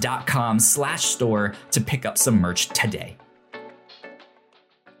thewhatnots.com/store to pick up some merch today.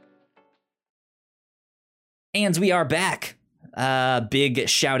 And we are back. Big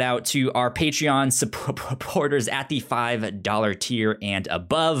shout out to our Patreon supporters at the $5 tier and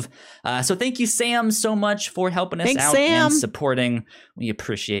above. So thank you, Sam, so much for helping us out and supporting. We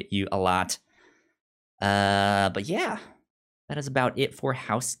appreciate you a lot. But yeah, that is about it for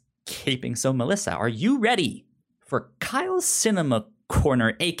housekeeping. So Melissa, are you ready for Kyle's Cinema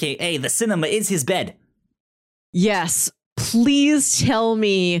Corner, aka The Cinema is His Bed? Yes. Please tell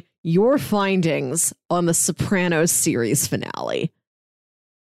me your findings on the Sopranos series finale.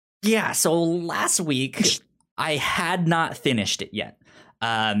 Yeah, so last week I had not finished it yet.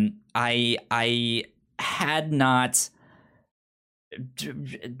 I had not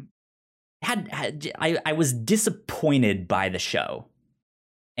I was disappointed by the show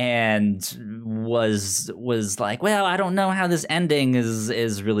and was like, well, I don't know how this ending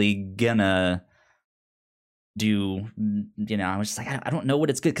is really gonna do. I was just like, I don't know what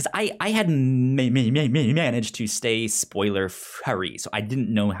it's good, because I had managed to stay spoiler free, so I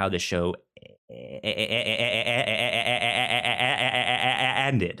didn't know how the show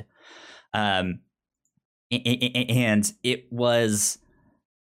ended. And it was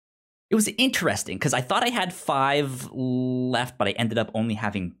interesting because I thought I had 5 left, but I ended up only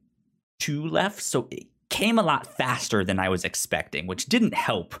having 2 left. So it came a lot faster than I was expecting, which didn't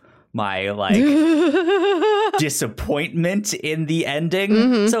help my disappointment in the ending.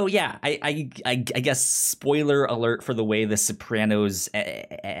 Mm-hmm. So yeah, I guess spoiler alert for the way The Sopranos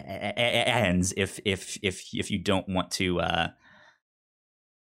ends. If you don't want to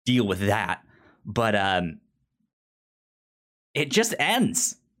deal with that, but it just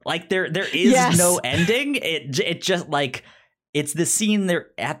ends. Like there is no ending. It just like, it's the scene, they're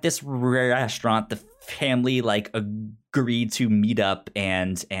at this restaurant, the family like agreed to meet up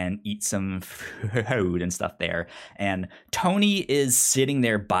and eat some food and stuff there, and Tony is sitting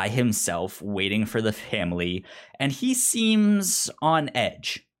there by himself waiting for the family, and he seems on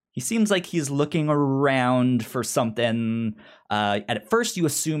edge. He seems like he's looking around for something. At first, you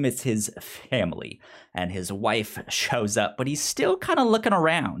assume it's his family, and his wife shows up, but he's still kind of looking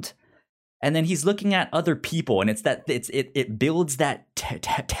around. And then he's looking at other people, and it builds that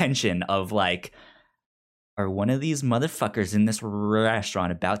tension of like, are one of these motherfuckers in this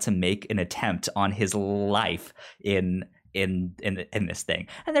restaurant about to make an attempt on his life in this thing?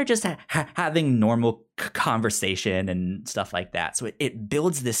 And they're just having normal conversation and stuff like that. So it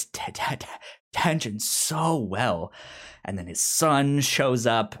builds this tension so well. And then his son shows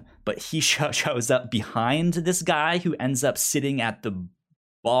up, but he shows up behind this guy who ends up sitting at the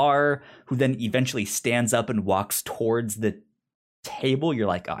bar, who then eventually stands up and walks towards the table. You're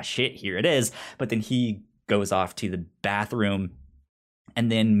like, oh shit, here it is. But then he goes off to the bathroom.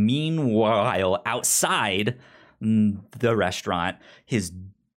 And then meanwhile, outside the restaurant, his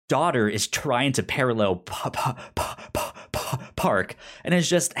daughter is trying to parallel park and is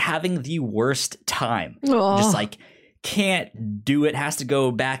just having the worst time. Aww. Just like can't do it, has to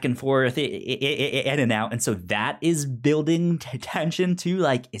go back and forth in and out. And so that is building tension too.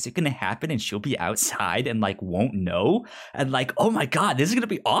 Like, is it going to happen and she'll be outside and like won't know? And like, oh my God, this is going to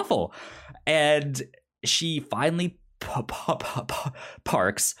be awful. And she finally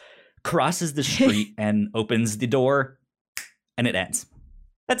parks, crosses the street and opens the door, and it ends.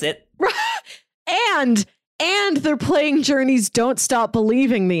 That's it. And they're playing Journey's Don't Stop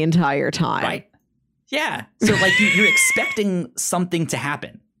Believing the entire time. Right. Yeah. So like you're expecting something to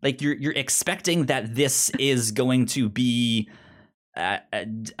happen. Like you're expecting that this is going to be like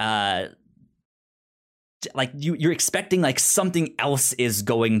you're expecting like something else is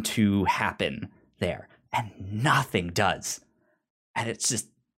going to happen there, and nothing does. And it's just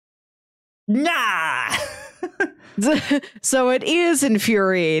nah. So it is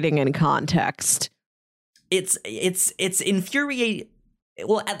infuriating in context. It's infuriating.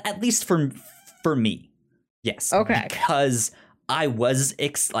 Well, at least for me, yes. Okay. Because I was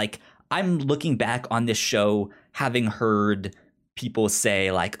I'm looking back on this show, having heard people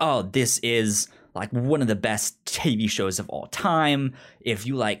say like, "Oh, this is like one of the best TV shows of all time. If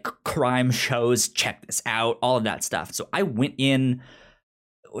you like crime shows, check this out." All of that stuff. So I went in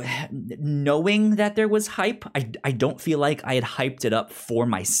knowing that there was hype. I don't feel like I had hyped it up for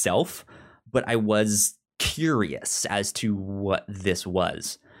myself, but I was curious as to what this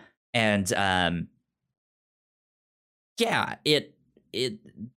was. And yeah, it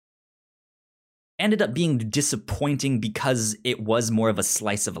ended up being disappointing because it was more of a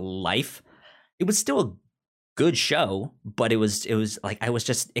slice of life. It was still a good show, but it was like I was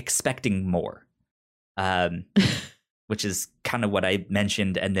just expecting more. Which is kind of what I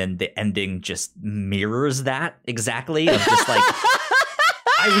mentioned, and then the ending just mirrors that exactly. Of just like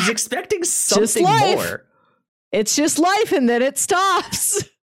I was expecting something more. It's just life, and then it stops.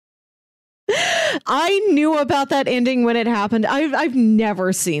 I knew about that ending when it happened. I've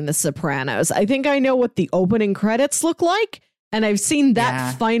never seen The Sopranos. I think I know what the opening credits look like, and I've seen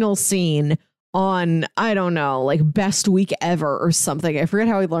that final scene on, I don't know, like Best Week Ever or something. I forget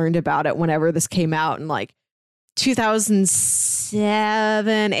how I learned about it whenever this came out in like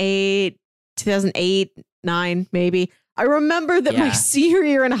 2007, 2008, 9, maybe. I remember that my senior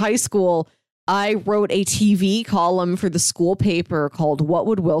year in high school, I wrote a TV column for the school paper called What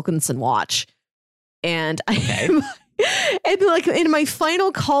Would Wilkinson Watch? And And like in my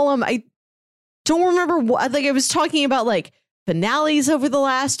final column, I don't remember what, like I was talking about like finales over the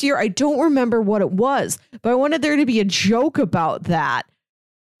last year. I don't remember what it was, but I wanted there to be a joke about that.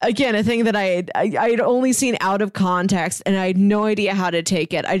 Again, a thing that I had only seen out of context, and I had no idea how to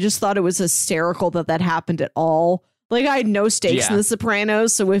take it. I just thought it was hysterical that happened at all. Like, I had no stakes in The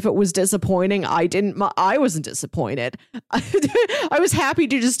Sopranos, so if it was disappointing, I wasn't disappointed. I was happy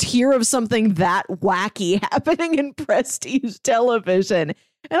to just hear of something that wacky happening in prestige television,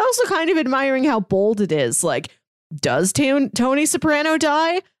 and also kind of admiring how bold it is. Like, does Tony Soprano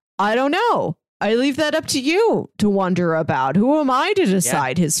die? I don't know. I leave that up to you to wonder about. Who am I to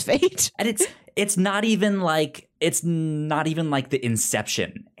decide his fate? And it's not even like the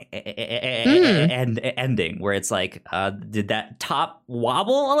Inception and ending where it's like, did that top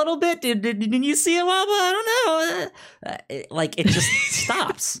wobble a little bit? Didn't you see it wobble? I don't know. Like it just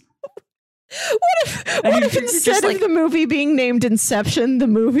stops. What if instead of the movie being named Inception, the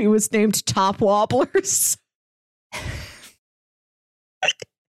movie was named Top Wobblers?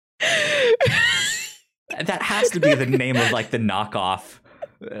 That has to be the name of like the knockoff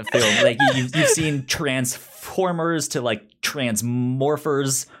film. Like you've seen Transformers to like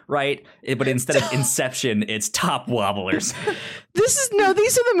Transmorphers, right? But instead of Inception, it's Top Wobblers. These are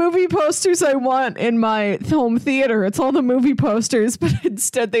the movie posters I want in my home theater. It's all the movie posters, but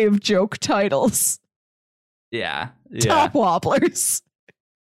instead they have joke titles. Yeah. Top Wobblers.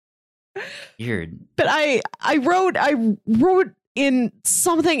 Weird. But I wrote in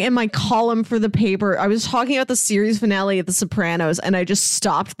something in my column for the paper. I was talking about the series finale of The Sopranos, and I just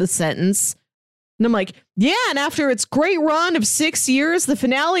stopped the sentence. And I'm like, yeah, and after its great run of 6 years, the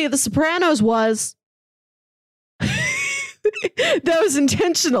finale of The Sopranos was... That was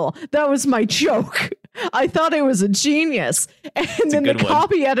intentional. That was my joke. I thought I was a genius. And then the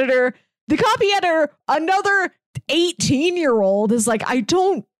copy editor, another 18-year-old is like,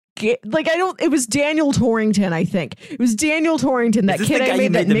 it was Daniel Torrington, I think. It was Daniel Torrington, that kid I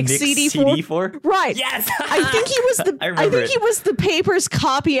made that mix CD for. Right. Yes. I think he was the paper's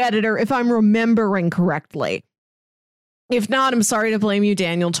copy editor, if I'm remembering correctly. If not, I'm sorry to blame you,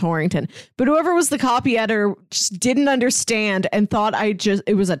 Daniel Torrington. But whoever was the copy editor just didn't understand and thought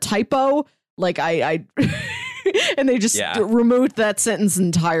it was a typo. Like I and they just removed that sentence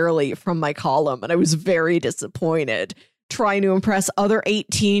entirely from my column, and I was very disappointed. Trying to impress other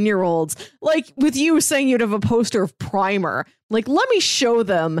 18-year-olds, like with you saying you'd have a poster of Primer. Like, let me show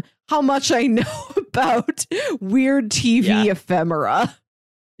them how much I know about weird TV ephemera.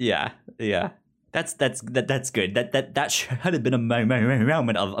 Yeah. That's good. That should have been a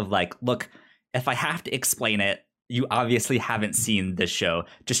moment of like, look, if I have to explain it, you obviously haven't seen this show.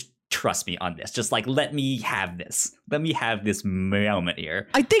 Just trust me on this. Just like, let me have this. Let me have this moment here.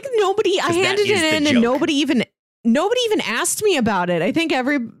 I think I handed it in, and nobody even asked me about it. I think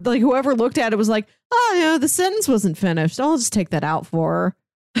whoever looked at it was like, oh, the sentence wasn't finished. I'll just take that out for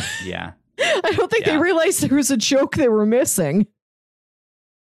her. Yeah. I don't think they realized there was a joke they were missing.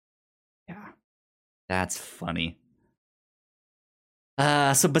 Yeah. That's funny.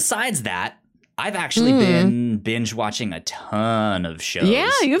 So besides that, I've actually been binge watching a ton of shows. Yeah,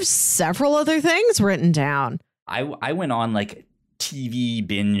 you have several other things written down. I went on like TV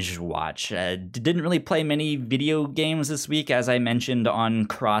binge watch. Didn't really play many video games this week, as I mentioned, on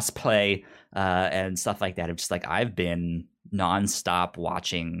crossplay and stuff like that. I'm just like, I've been nonstop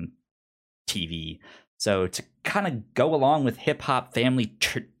watching TV. So to kind of go along with Hip Hop Family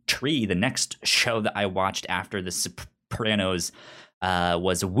Tree, the next show that I watched after The Sopranos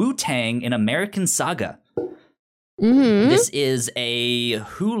was Wu-Tang: An American Saga. Mm-hmm. This is a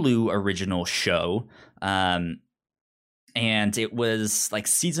Hulu original show. And it was like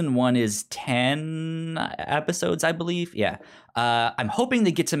season 1 is 10 episodes, I believe. Yeah. I'm hoping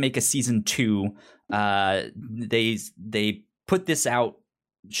they get to make a season 2. They put this out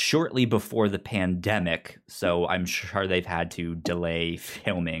shortly before the pandemic, so I'm sure they've had to delay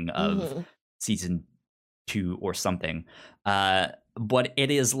filming of season 2 or something. But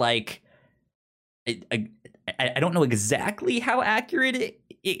it is like, I don't know exactly how accurate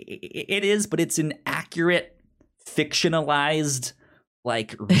it is, but it's an accurate fictionalized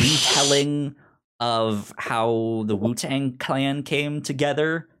like retelling of how the Wu-Tang Clan came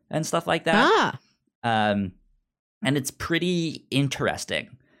together and stuff like that. And it's pretty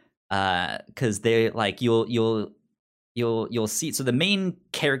interesting because they like you'll see. So the main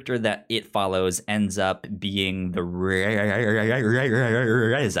character that it follows ends up being the Reza,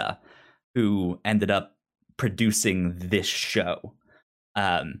 who ended up producing this show,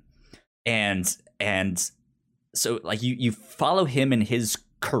 and so like you follow him and his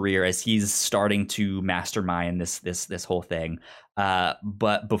career as he's starting to mastermind this whole thing.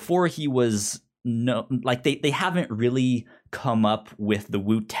 But before he was they haven't really come up with the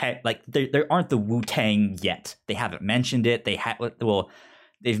Wu-Tang. Like there aren't the Wu-Tang yet. They haven't mentioned it.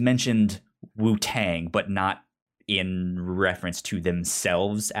 They've mentioned Wu-Tang, but not in reference to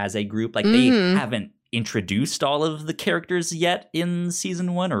themselves as a group. Like they haven't introduced all of the characters yet in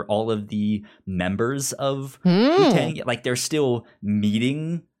season 1 or all of the members of Wu-Tang. Like they're still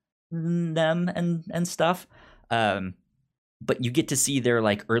meeting them and stuff. But you get to see their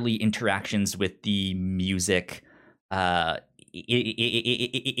like early interactions with the music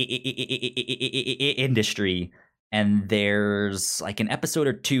industry. And there's like an episode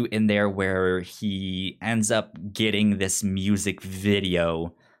or 2 in there where he ends up getting this music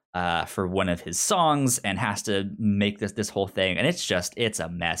video for one of his songs and has to make this whole thing. And it's a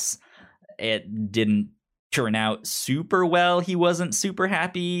mess. It didn't turn out super well. He wasn't super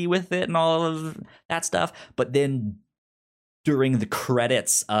happy with it and all of that stuff. But then during the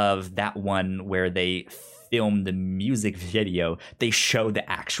credits of that one where they filmed the music video, they show the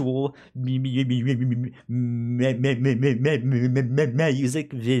actual music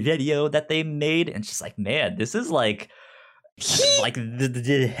video that they made, and it's just like, man, this is like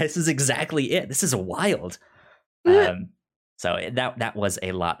this is exactly it. This is wild. So that was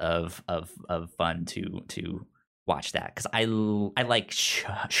a lot of fun to watch that, because I like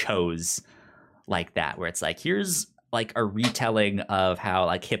shows like that where it's like, here's like a retelling of how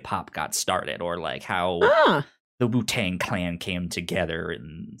like hip hop got started, or like how the Wu-Tang Clan came together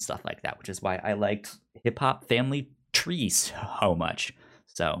and stuff like that, which is why I liked Hip Hop Family Tree so much.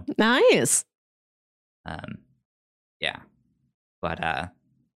 So nice. Yeah. But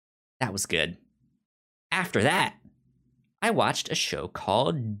that was good. After that, I watched a show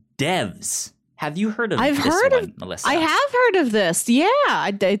called Devs. Have you heard of Melissa? I have heard of this.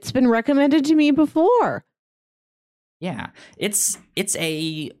 Yeah, it's been recommended to me before. Yeah, it's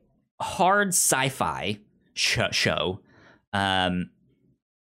a hard sci-fi show.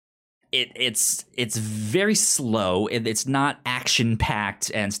 It's very slow. It's not action packed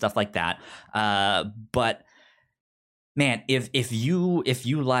and stuff like that. But man, if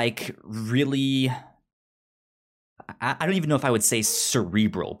you like really, I don't even know if I would say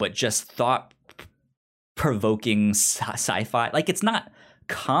cerebral, but just thought provoking sci-fi. Like, it's not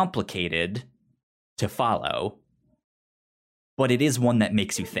complicated to follow, but it is one that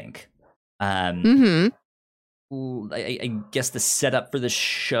makes you think. I guess the setup for the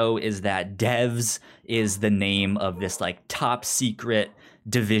show is that Devs is the name of this like top secret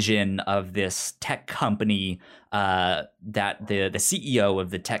division of this tech company, that the CEO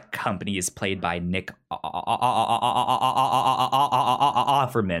of the tech company is played by Nick Offerman.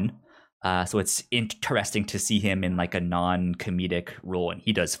 So it's interesting to see him in like a non-comedic role, and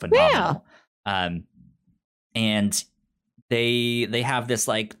he does phenomenal. Yeah. And they have this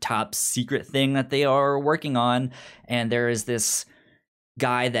like top secret thing that they are working on, and there is this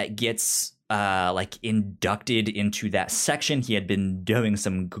guy that gets like inducted into that section. He had been doing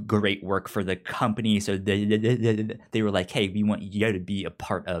some great work for the company, so they were like, hey, we want you to be a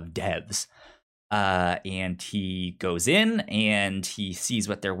part of Devs. And he goes in and he sees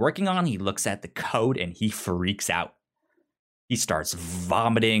what they're working on. He looks at the code and he freaks out. He starts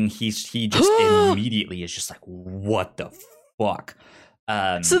vomiting. He just immediately is just like, what the fuck?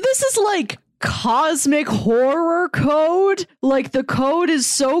 So this is like cosmic horror code? Like the code is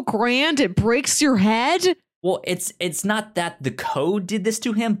so grand it breaks your head? Well, it's not that the code did this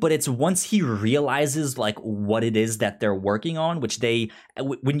to him, but it's once he realizes like what it is that they're working on, which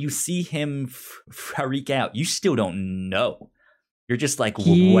when you see him freak out, you still don't know. You're just like,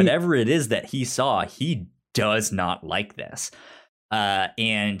 whatever it is that he saw, he does not like this.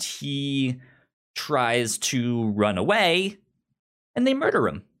 And he tries to run away, and they murder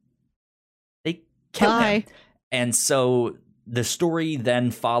him. They kill him. And so the story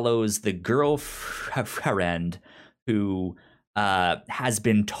then follows the girlfriend who has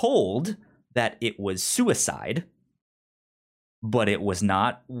been told that it was suicide, but it was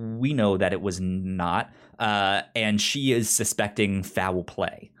not. We know that it was not. And she is suspecting foul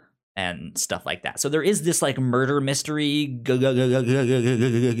play and stuff like that. So there is this like murder mystery going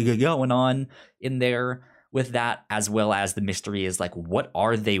on in there with that, as well as the mystery is like, what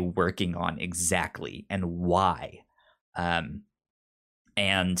are they working on exactly and why? And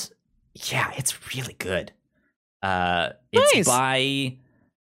yeah, it's really good. It's by,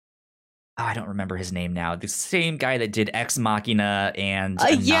 I don't remember his name now. The same guy that did Ex Machina and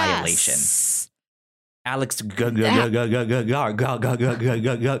Annihilation. Yes. Alex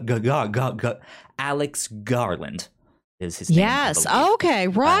Alex Garland is his name. Yes. Okay.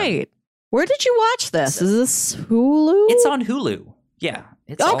 Right. Where did you watch this? Is this Hulu? It's on Hulu. Yeah.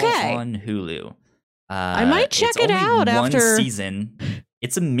 It's all Okay. on Hulu. I might check it's it only out one after season.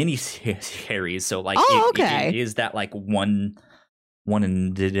 It's a mini series, so like okay. it is that like one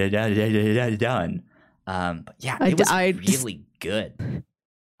and done. But yeah, it was really good.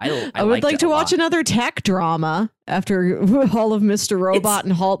 I would like to watch another tech drama after all of Mr. Robot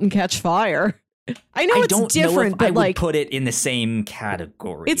and *Halt and Catch Fire*. I know it's different, but I like would put it in the same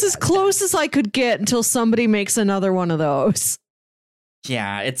category. It's as close as I could get until somebody makes another one of those.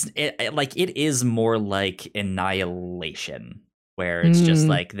 Yeah, it is more like Annihilation, where it's just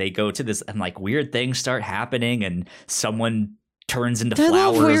like they go to this and like weird things start happening and someone turns into flowers.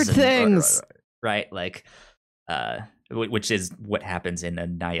 Love weird things, right? Like, which is what happens in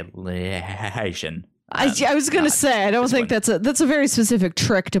Annihilation. I was gonna say I don't think that's a very specific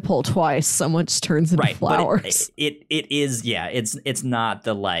trick to pull twice. Someone just turns into flowers. But it is it's not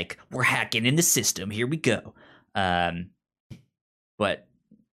the like we're hacking in the system. Here we go. But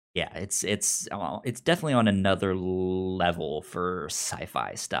yeah, it's definitely on another level for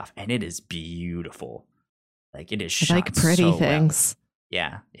sci-fi stuff, and it is beautiful. Like it is shot like pretty so things. Well.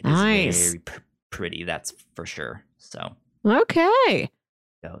 Yeah, it nice. is very pretty. That's for sure. So okay.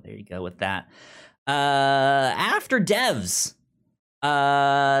 So there you go with that. After devs,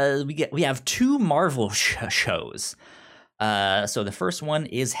 we have two Marvel shows. So the first one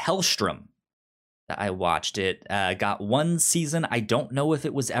is Hellstrom. I watched it. Got one season. I don't know if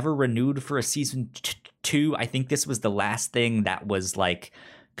it was ever renewed for a season 2. I think this was the last thing that was like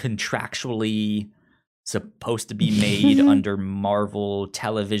contractually supposed to be made under Marvel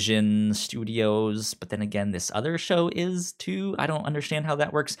Television Studios. But then again, this other show is too. I don't understand how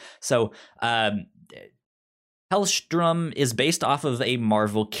that works. So Hellstrom is based off of a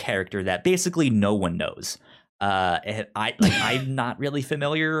Marvel character that basically no one knows. I'm not really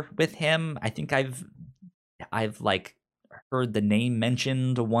familiar with him. I think I've like heard the name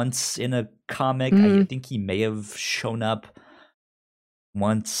mentioned once in a comic. I think he may have shown up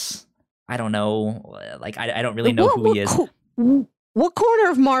once. I don't know. Like I don't really know who he is. What corner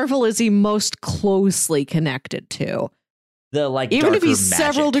of Marvel is he most closely connected to? The like even if he's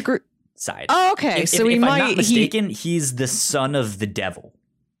several degrees side. Oh, okay. So if I'm not mistaken, he's the son of the devil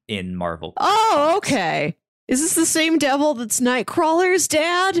in Marvel. Oh, comics. Okay. Is this the same devil that's Nightcrawler's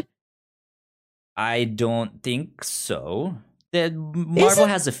dad? I don't think so. Marvel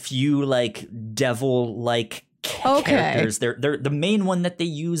has a few like devil-like characters. They're the main one that they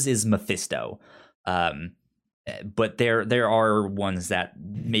use is Mephisto. But there are ones that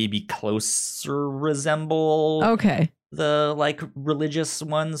maybe closer resemble the like religious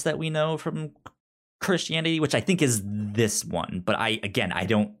ones that we know from Christianity, which I think is this one, but I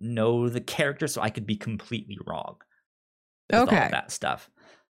don't know the character, so I could be completely wrong with all of that stuff.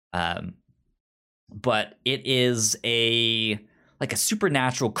 But it is a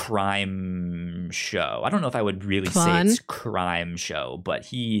supernatural crime show. I don't know if I would really say it's crime show, but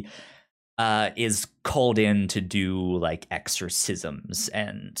he is called in to do like exorcisms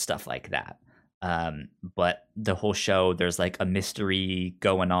and stuff like that. But the whole show, there's like a mystery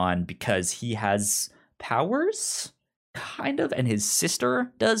going on because he has powers, kind of, and his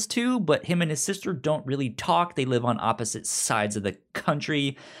sister does too, but him and his sister don't really talk. They live on opposite sides of the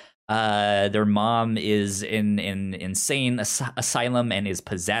country. Their mom is in insane asylum and is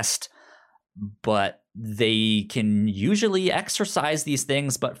possessed, but they can usually exorcise these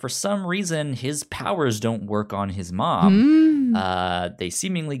things, but for some reason his powers don't work on his mom. They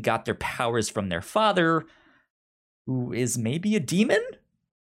seemingly got their powers from their father, who is maybe a demon.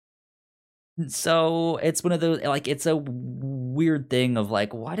 So it's one of those, like, it's a weird thing of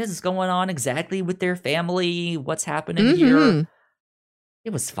like, what is going on exactly with their family? What's happening here?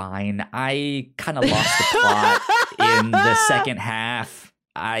 It was fine. I kind of lost the plot in the second half.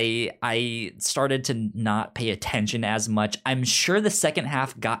 I started to not pay attention as much. I'm sure the second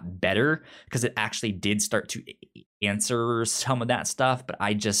half got better because it actually did start to answer some of that stuff, but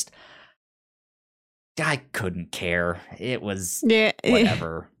I couldn't care. It was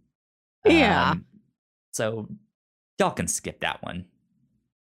whatever. Yeah. So y'all can skip that one.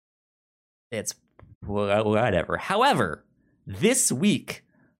 It's whatever. However, this week,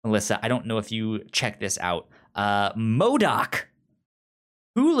 Melissa, I don't know if you checked this out. MODOK.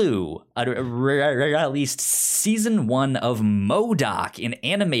 Hulu released season 1 of MODOK, an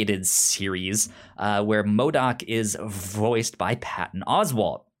animated series where MODOK is voiced by Patton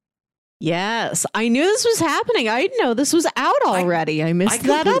Oswalt. Yes, I knew this was happening. I didn't know this was out already. I missed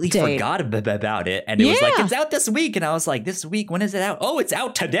that update. I completely forgot about it. And it was like, it's out this week. And I was like, this week, when is it out? Oh, it's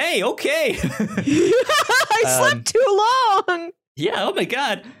out today. Okay. I slept too long. Yeah, oh my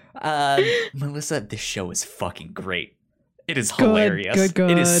God. Melissa, this show is fucking great. It is hilarious.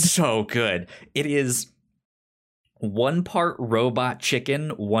 Good. It is so good. It is 1 part robot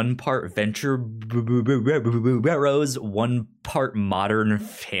chicken, 1 part venture burrows, 1 part modern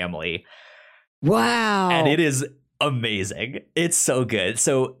family. Wow. And it is amazing. It's so good.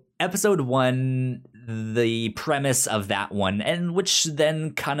 So episode 1, the premise of that one, and which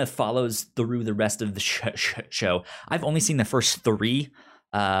then kind of follows through the rest of the show. I've only seen the first 3.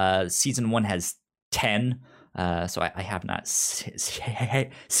 Season 1 has 10. So I have not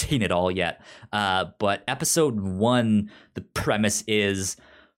seen it all yet. But episode 1, the premise is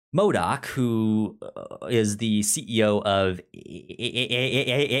MODOK, who is the CEO of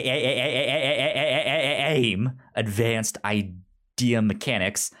AIM, Advanced Idea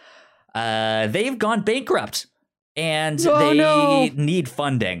Mechanics. They've gone bankrupt, and they need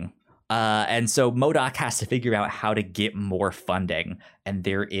funding. And so MODOK has to figure out how to get more funding. And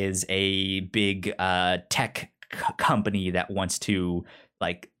there is a big tech company that wants to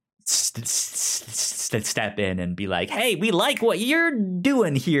like step in and be like, hey, we like what you're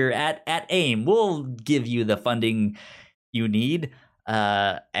doing here at AIM. We'll give you the funding you need.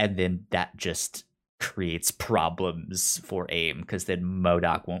 And then that just creates problems for AIM, because then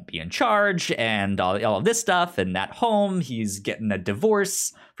MODOK won't be in charge and all of this stuff. And at home, he's getting a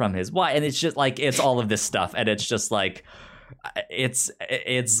divorce from his wife. And it's just like, it's all of this stuff. And it's just like, it's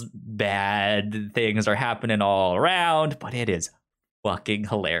bad things are happening all around, but it is fucking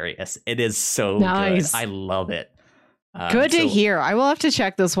hilarious. It is so nice. Good. I love it. Good to hear. I will have to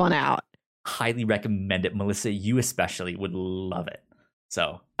check this one out. Highly recommend it. Melissa, you especially would love it.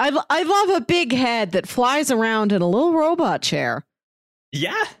 So I love a big head that flies around in a little robot chair.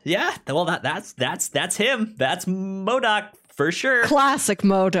 Yeah. Well, that's him. That's MODOK for sure. Classic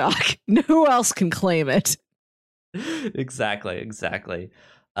MODOK. Who else can claim it? Exactly.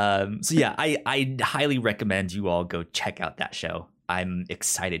 So yeah, I highly recommend you all go check out that show. I'm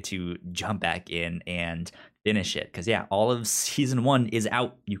excited to jump back in and finish it, because yeah, all of season 1 is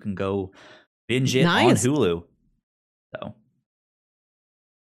out. You can go binge it on Hulu. So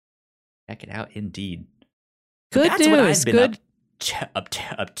check it out, indeed. Good That's news. What I've been up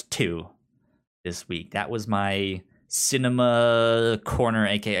to this week. That was my cinema corner,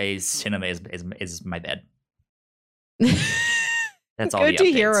 aka cinema is my bed. That's all. Good the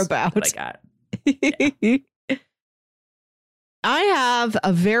to hear updates about. that I got. Yeah. I have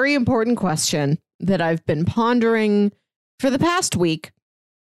a very important question that I've been pondering for the past week,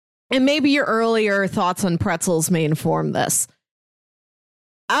 and maybe your earlier thoughts on pretzels may inform this.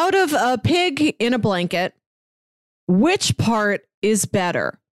 Out of a pig in a blanket, which part is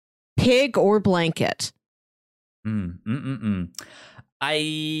better, pig or blanket? I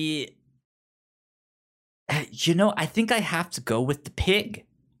think I have to go with the pig.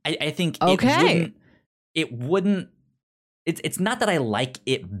 I think it wouldn't. It's not that I like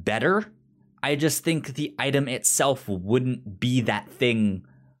it better. I just think the item itself wouldn't be that thing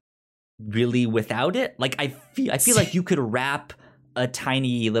really without it. Like I feel like you could wrap a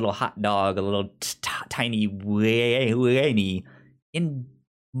tiny little hot dog, a little tiny weenie in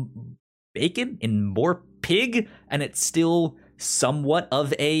bacon, in more pig, and it's still somewhat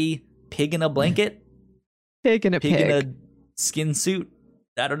of a pig in a blanket. Pig in a pig in a skin suit.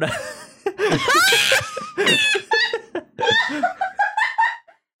 I don't know.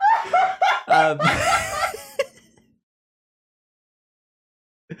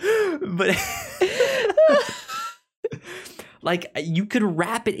 But like you could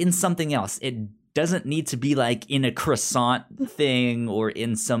wrap it in something else. It doesn't need to be like in a croissant thing or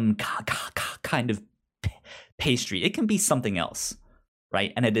in some kind of pastry. It can be something else,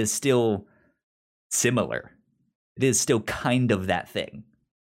 right? And it is still similar. It is still kind of that thing.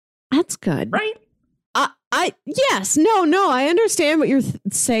 That's good, right? Yes, no, I understand what you're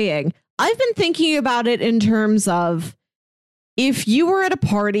saying. I've been thinking about it in terms of if you were at a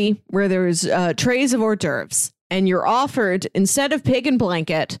party where there's trays of hors d'oeuvres and you're offered, instead of pig and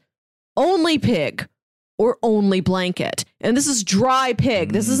blanket, only pig or only blanket. And this is dry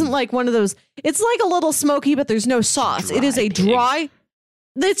pig. This isn't like one of those. It's like a little smoky, but there's no sauce. It is a dry.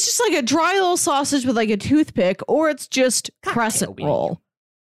 It's just like a dry little sausage with like a toothpick, or it's just crescent roll.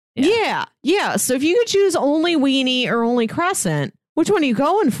 Yeah. So if you could choose only weenie or only crescent, which one are you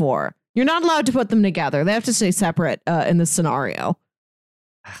going for? You're not allowed to put them together. They have to stay separate in this scenario.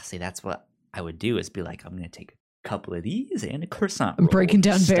 See, that's what I would do, is be like, I'm going to take couple of these and a croissant I'm roll. breaking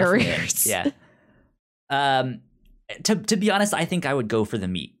down Stuff it in. barriers. Yeah. To be honest, I think I would go for the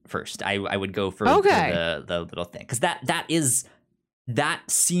meat first. I would go for the little thing, because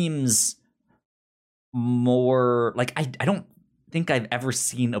that seems more like I don't think I've ever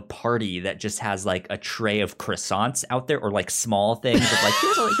seen a party that just has like a tray of croissants out there, or like small things of like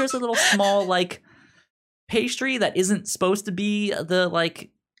here's a little small like pastry that isn't supposed to be the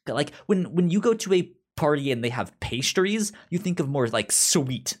like when you go to a party and they have pastries, you think of more like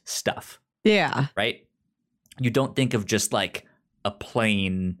sweet stuff. Yeah. Right? You don't think of just like a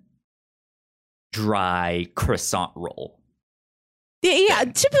plain dry croissant roll. Yeah,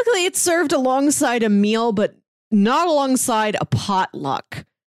 typically it's served alongside a meal, but not alongside a potluck.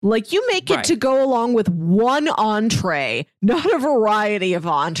 Like, you make it to go along with one entree, not a variety of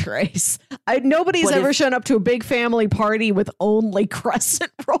entrees. Nobody's ever shown up to a big family party with only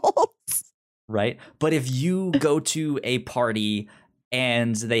crescent rolls. Right? But if you go to a party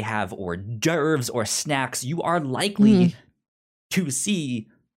and they have hors d'oeuvres or snacks, you are likely to see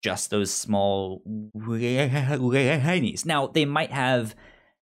just those small weenies. Now, they might have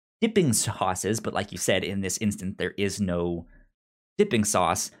dipping sauces, but like you said, in this instant, there is no dipping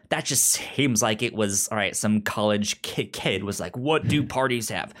sauce. That just seems like it was, all right, some college kid was like, what do parties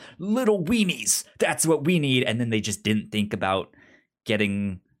have? Little weenies. That's what we need. And then they just didn't think about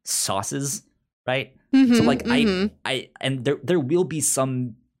getting sauces, right? So like I and there will be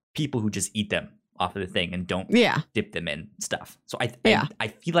some people who just eat them off of the thing and don't dip them in stuff. So I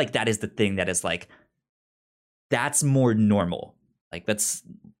feel like that is the thing that is like, that's more normal. Like let's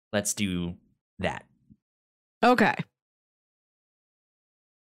do that. Okay.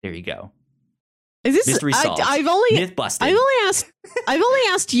 There you go. Is this mystery solved? Myth busted. I've only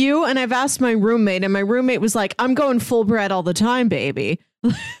asked you, and I've asked my roommate, and my roommate was like, I'm going full bread all the time, baby.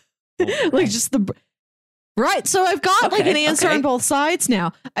 Like just the right. So I've got like an answer on both sides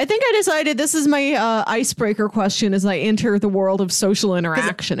now. I think I decided this is my icebreaker question as I enter the world of social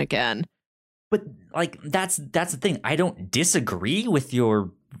interaction again. But like that's the thing. I don't disagree with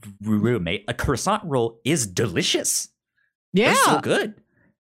your roommate. A croissant roll is delicious. Yeah, they're so good.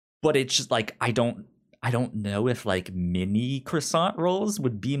 But it's just like I don't know if like mini croissant rolls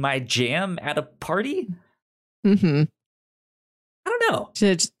would be my jam at a party. I don't know.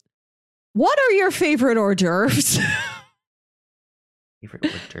 What are your favorite hors d'oeuvres? Favorite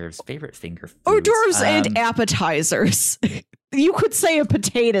hors d'oeuvres, favorite finger foods. Hors d'oeuvres and appetizers. You could say a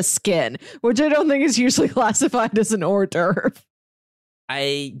potato skin, which I don't think is usually classified as an hors d'oeuvre.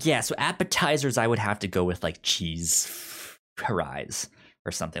 So appetizers, I would have to go with like cheese fries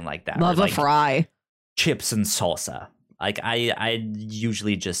or something like that. Love or a like fry. Chips and salsa. Like I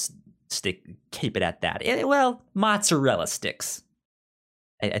usually just keep it at that. Well, mozzarella sticks,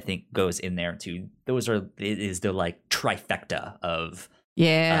 I think, goes in there too. It is the like trifecta of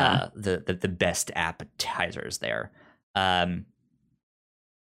the best appetizers there. But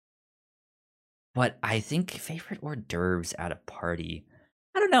I think favorite hors d'oeuvres at a party,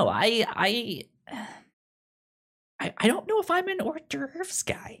 I don't know. I don't know if I'm an hors d'oeuvres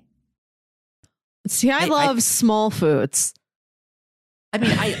guy. See, I love small foods. I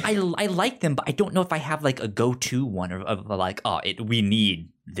mean, I like them, but I don't know if I have like a go-to one of like, we need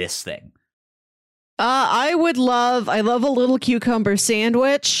this thing. I love a little cucumber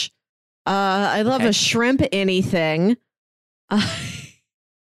sandwich. I love a shrimp anything.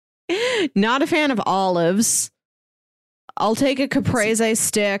 Not a fan of olives. I'll take a caprese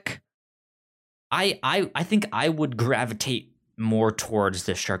stick. I think I would gravitate more towards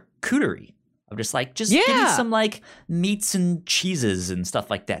the charcuterie. I'm just like, give me some like meats and cheeses and stuff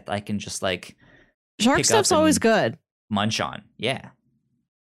like that. I can just like shark stuff's always good. Munch on, yeah.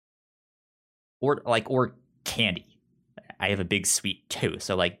 Or candy. I have a big sweet tooth,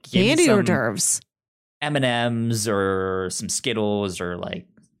 so like candy hors d'oeuvres, M&Ms or some Skittles or like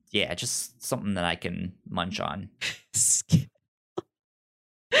just something that I can munch on.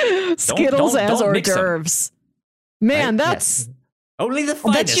 Skittles as hors d'oeuvres. Man, that's only the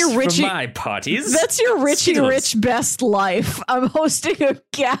finest from my parties. That's your Richie Rich best life. I'm hosting a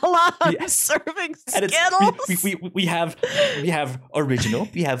gala. I'm serving Skittles. We have original.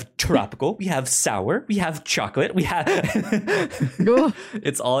 We have tropical. We have sour. We have chocolate. We have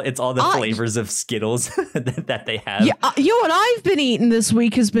it's all the flavors of Skittles that they have. Yeah, what I've been eating this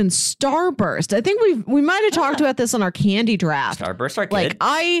week has been Starburst. I think we might have talked about this on our candy draft. Starburst are good.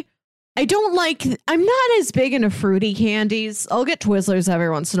 Like I'm not as big into fruity candies. I'll get Twizzlers every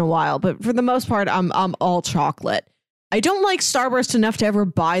once in a while, but for the most part, I'm all chocolate. I don't like Starburst enough to ever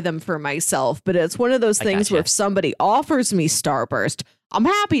buy them for myself, but it's one of those things where if somebody offers me Starburst, I'm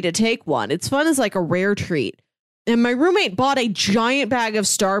happy to take one. It's fun as like a rare treat. And my roommate bought a giant bag of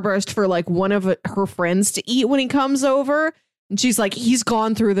Starburst for like one of her friends to eat when he comes over. And she's like, he's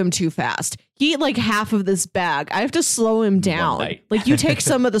gone through them too fast. He ate like half of this bag. I have to slow him down. Like, you take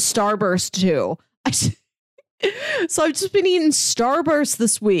some of the Starburst too. So I've just been eating Starburst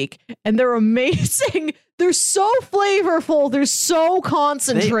this week, and they're amazing. They're so flavorful. They're so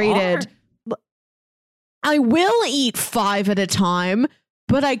concentrated. I will eat 5 at a time,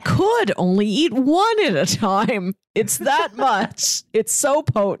 but I could only eat 1 at a time. It's that much. It's so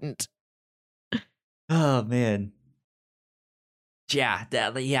potent. Oh man. Yeah,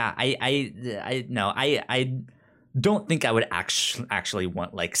 I no, I don't think I would actually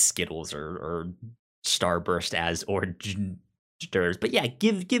want like Skittles or Starburst as orders, but yeah,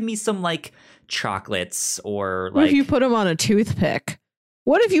 give me some like chocolates or like. What if you put them on a toothpick?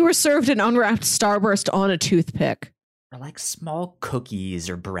 What if you were served an unwrapped Starburst on a toothpick? Or like small cookies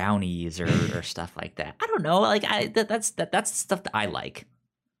or brownies or stuff like that. I don't know. Like that's stuff that I like.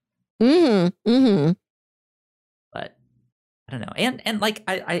 Mm-hmm. But I don't know. And like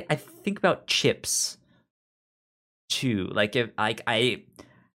I think about chips too. Like if like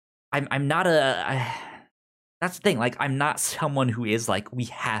I'm not that's the thing. Like I'm not someone who is like we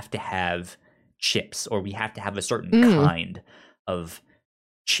have to have chips or we have to have a certain kind of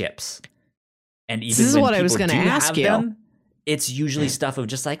chips. And even this is when what I was going to ask you. Them, it's usually stuff of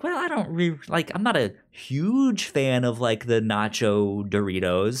just like, well, I don't really like. I'm not a huge fan of like the nacho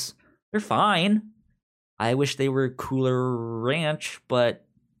Doritos. They're fine. I wish they were Cooler Ranch, but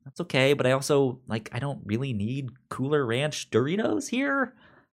that's okay. But I also like I don't really need Cooler Ranch Doritos here.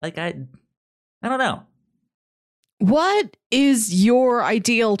 Like I don't know. What is your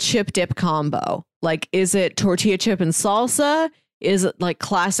ideal chip dip combo? Like, is it tortilla chip and salsa? Is it like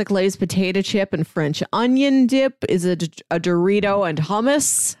classic Lay's potato chip and French onion dip? Is it a Dorito and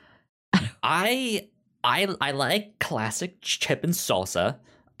hummus? I like classic chip and salsa.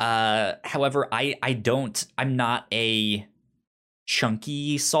 However, I'm not a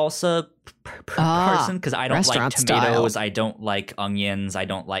chunky salsa person because I don't like tomatoes. Style. I don't like onions. I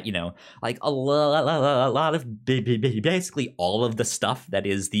don't like, like a lot of basically all of the stuff that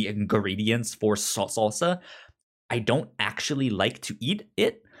is the ingredients for salsa. I don't actually like to eat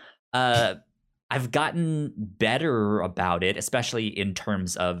it. I've gotten better about it, especially in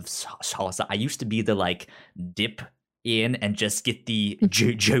terms of salsa. I used to be the like dip in and just get the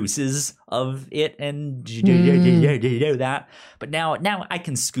juices of it and do that. But now I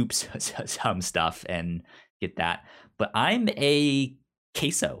can scoop some stuff and get that. But I'm a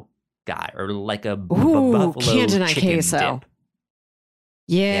queso guy, or like a buffalo chicken dip.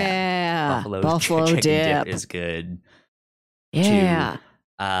 Yeah. Buffalo chicken dip is good. Yeah.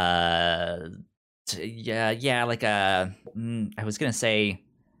 Yeah. Like I was gonna say,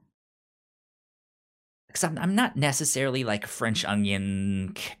 because I'm not necessarily like French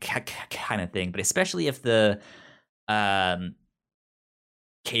onion kind of thing, but especially if the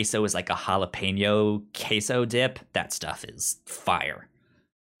queso is like a jalapeno queso dip, that stuff is fire.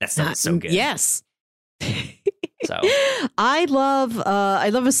 That stuff is so good. Yes. So I love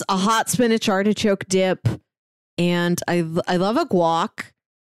a hot spinach artichoke dip, and I love a guac.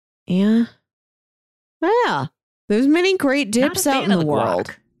 Yeah. There's many great dips out in the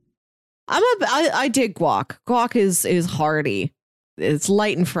world. I dig guac. Guac is hearty. It's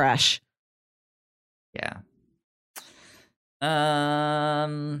light and fresh. Yeah.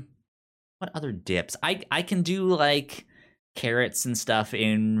 What other dips? I can do like carrots and stuff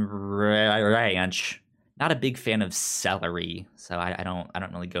in ranch. Not a big fan of celery, so I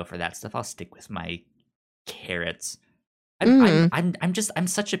don't really go for that stuff. I'll stick with my carrots. I'm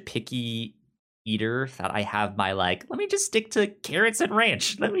such a picky eater that I have my like, let me just stick to carrots and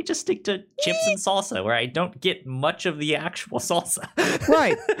ranch. Let me just stick to chips and salsa, where I don't get much of the actual salsa.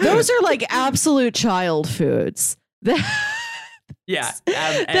 Right. Those are like absolute child foods. Yeah,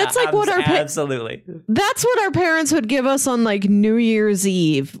 that's like what our absolutely. That's what our parents would give us on like New Year's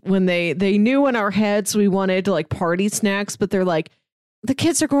Eve, when they knew in our heads we wanted like party snacks, but they're like, the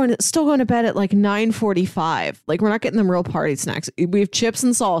kids are still going to bed at like 9:45. Like, we're not getting them real party snacks. We have chips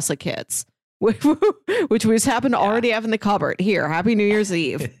and salsa kits, which we just happen to already have in the cupboard. Here, Happy New Year's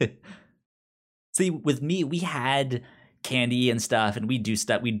Eve. See, with me, we had candy and stuff, and we'd do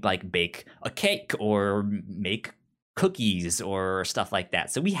stuff. We'd like bake a cake or make cookies or stuff like that.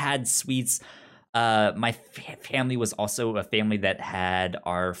 So we had sweets. My family was also a family that had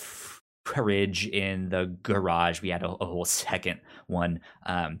our fridge in the garage. We had a whole second one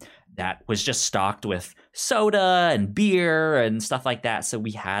that was just stocked with soda and beer and stuff like that. So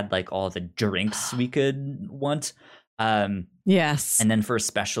we had like all the drinks we could want. Yes. And then for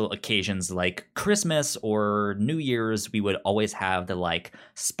special occasions like Christmas or New Year's, we would always have the like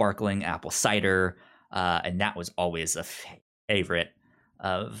sparkling apple cider, and that was always a favorite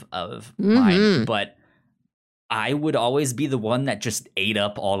of mine. But I would always be the one that just ate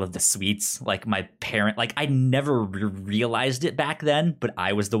up all of the sweets. Like my parent, like I never realized it back then, but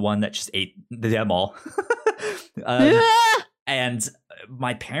I was the one that just ate them all. And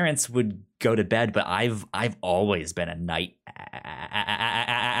my parents would go to bed, but I've always been a night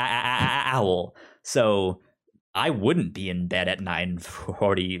owl, so I wouldn't be in bed at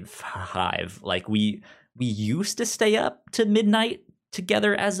 9:45. Like we used to stay up to midnight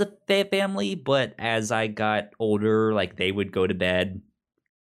together as a family, but as I got older, like they would go to bed.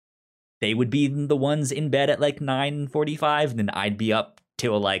 They would be the ones in bed at like 9:45, and then I'd be up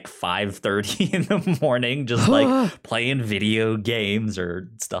till like 5:30 in the morning, just like playing video games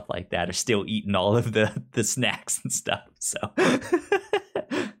or stuff like that, or still eating all of the snacks and stuff. So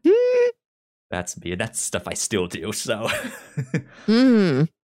that's me. That's stuff I still do. So there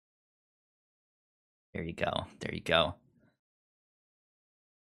you go. There you go.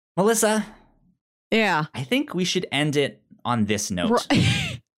 Melissa. Yeah. I think we should end it on this note.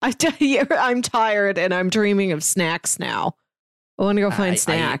 I'm tired and I'm dreaming of snacks now. I want to go find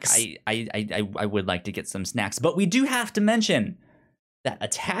snacks. I would like to get some snacks, but we do have to mention that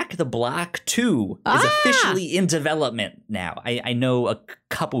Attack the Block 2 is officially in development now. I know a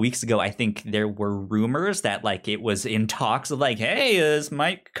couple weeks ago, I think there were rumors that like it was in talks of like, hey, this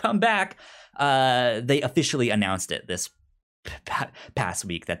might come back. They officially announced it this past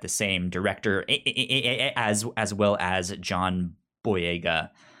week that the same director as well as John Boyega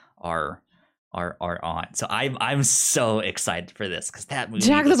are on. So I'm so excited for this because that movie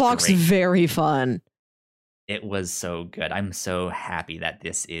Attack the Block's very fun. It was so good. I'm so happy that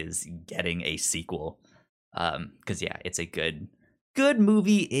this is getting a sequel. Because yeah, it's a good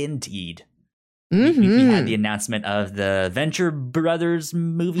movie indeed. We had the announcement of the Venture Brothers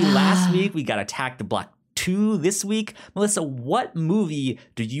movie last week. We got Attack the Block 2 this week. Melissa, what movie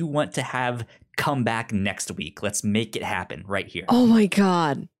do you want to have come back next week? Let's make it happen right here. Oh my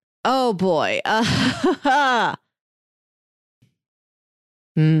God. Oh boy.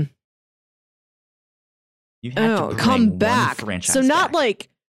 You have to come back. So not back. like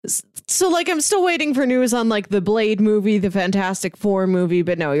I'm still waiting for news on like the Blade movie, the Fantastic Four movie,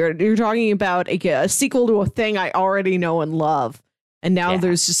 but no, you're talking about a sequel to a thing I already know and love. And now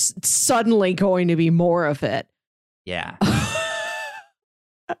there's just suddenly going to be more of it. Yeah.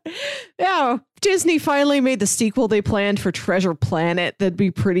 Yeah, Disney finally made the sequel they planned for Treasure Planet. That'd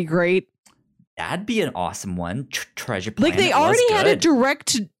be pretty great. That'd be an awesome one. Treasure Planet. Like they already had a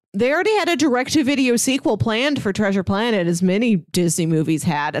direct-to-video sequel planned for Treasure Planet, as many Disney movies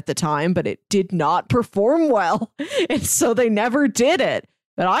had at the time, but it did not perform well, and so they never did it.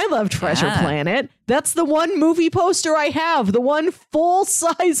 But I love Treasure Planet. That's the one movie poster I have. The one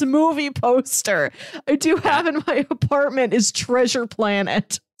full-size movie poster I do have in my apartment is Treasure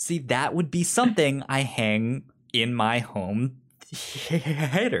Planet. See, that would be something I hang in my home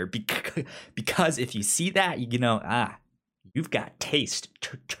theater because if you see that, you know, you've got taste.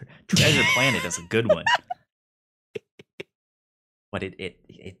 Treasure Planet is a good one. But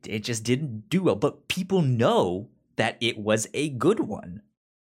it just didn't do well. But people know that it was a good one.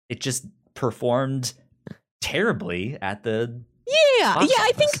 It just performed terribly at the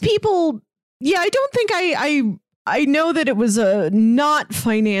I think people. Yeah, I don't think I know that it was not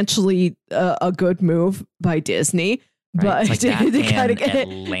financially a good move by Disney, right? But it's like that they kind of get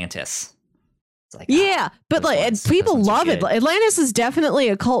Atlantis. It's like, but like and people love it. Atlantis is definitely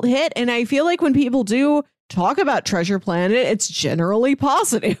a cult hit, and I feel like when people do talk about Treasure Planet, it's generally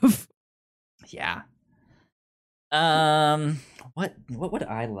positive. Yeah. What would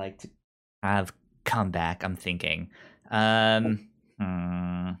I like to have come back? I'm thinking. A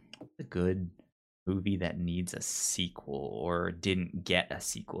good movie that needs a sequel or didn't get a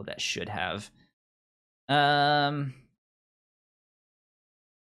sequel that should have. Oh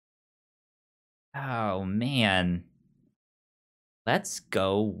man. Let's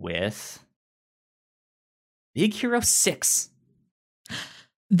go with Big Hero 6.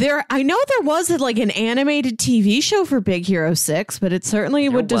 I know there was like an animated TV show for Big Hero 6, but it certainly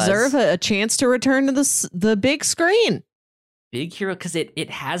would deserve a chance to return to the big screen. Big Hero, because it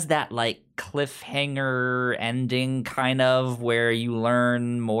has that like cliffhanger ending kind of where you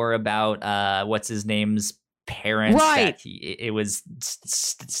learn more about what's his name's parents. Right. That it was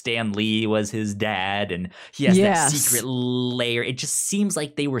Stan Lee was his dad, and he has that secret layer. It just seems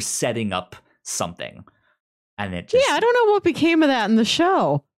like they were setting up something. And it just, I don't know what became of that in the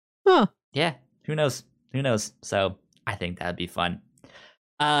show. Huh. Yeah, who knows? So I think that'd be fun.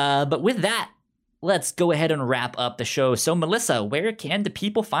 But with that, let's go ahead and wrap up the show. So, Melissa, where can the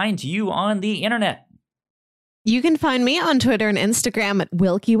people find you on the internet? You can find me on Twitter and Instagram at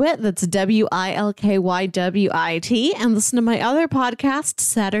Wilkywit. That's WILKYWIT. And listen to my other podcast,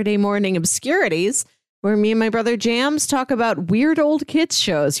 Saturday Morning Obscurities, where me and my brother Jams talk about weird old kids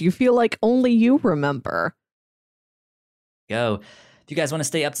shows you feel like only you remember. Go. If you guys want to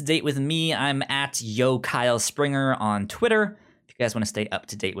stay up to date with me, I'm at YoKyleSpringer on Twitter. If you guys want to stay up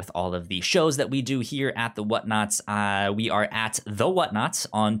to date with all of the shows that we do here at The Whatnots, we are at The Whatnots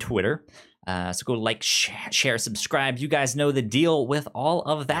on Twitter. So go like, share, subscribe. You guys know the deal with all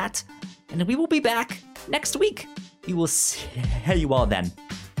of that. And we will be back next week. We will see you all then.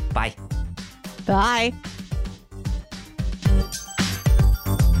 Bye. Bye.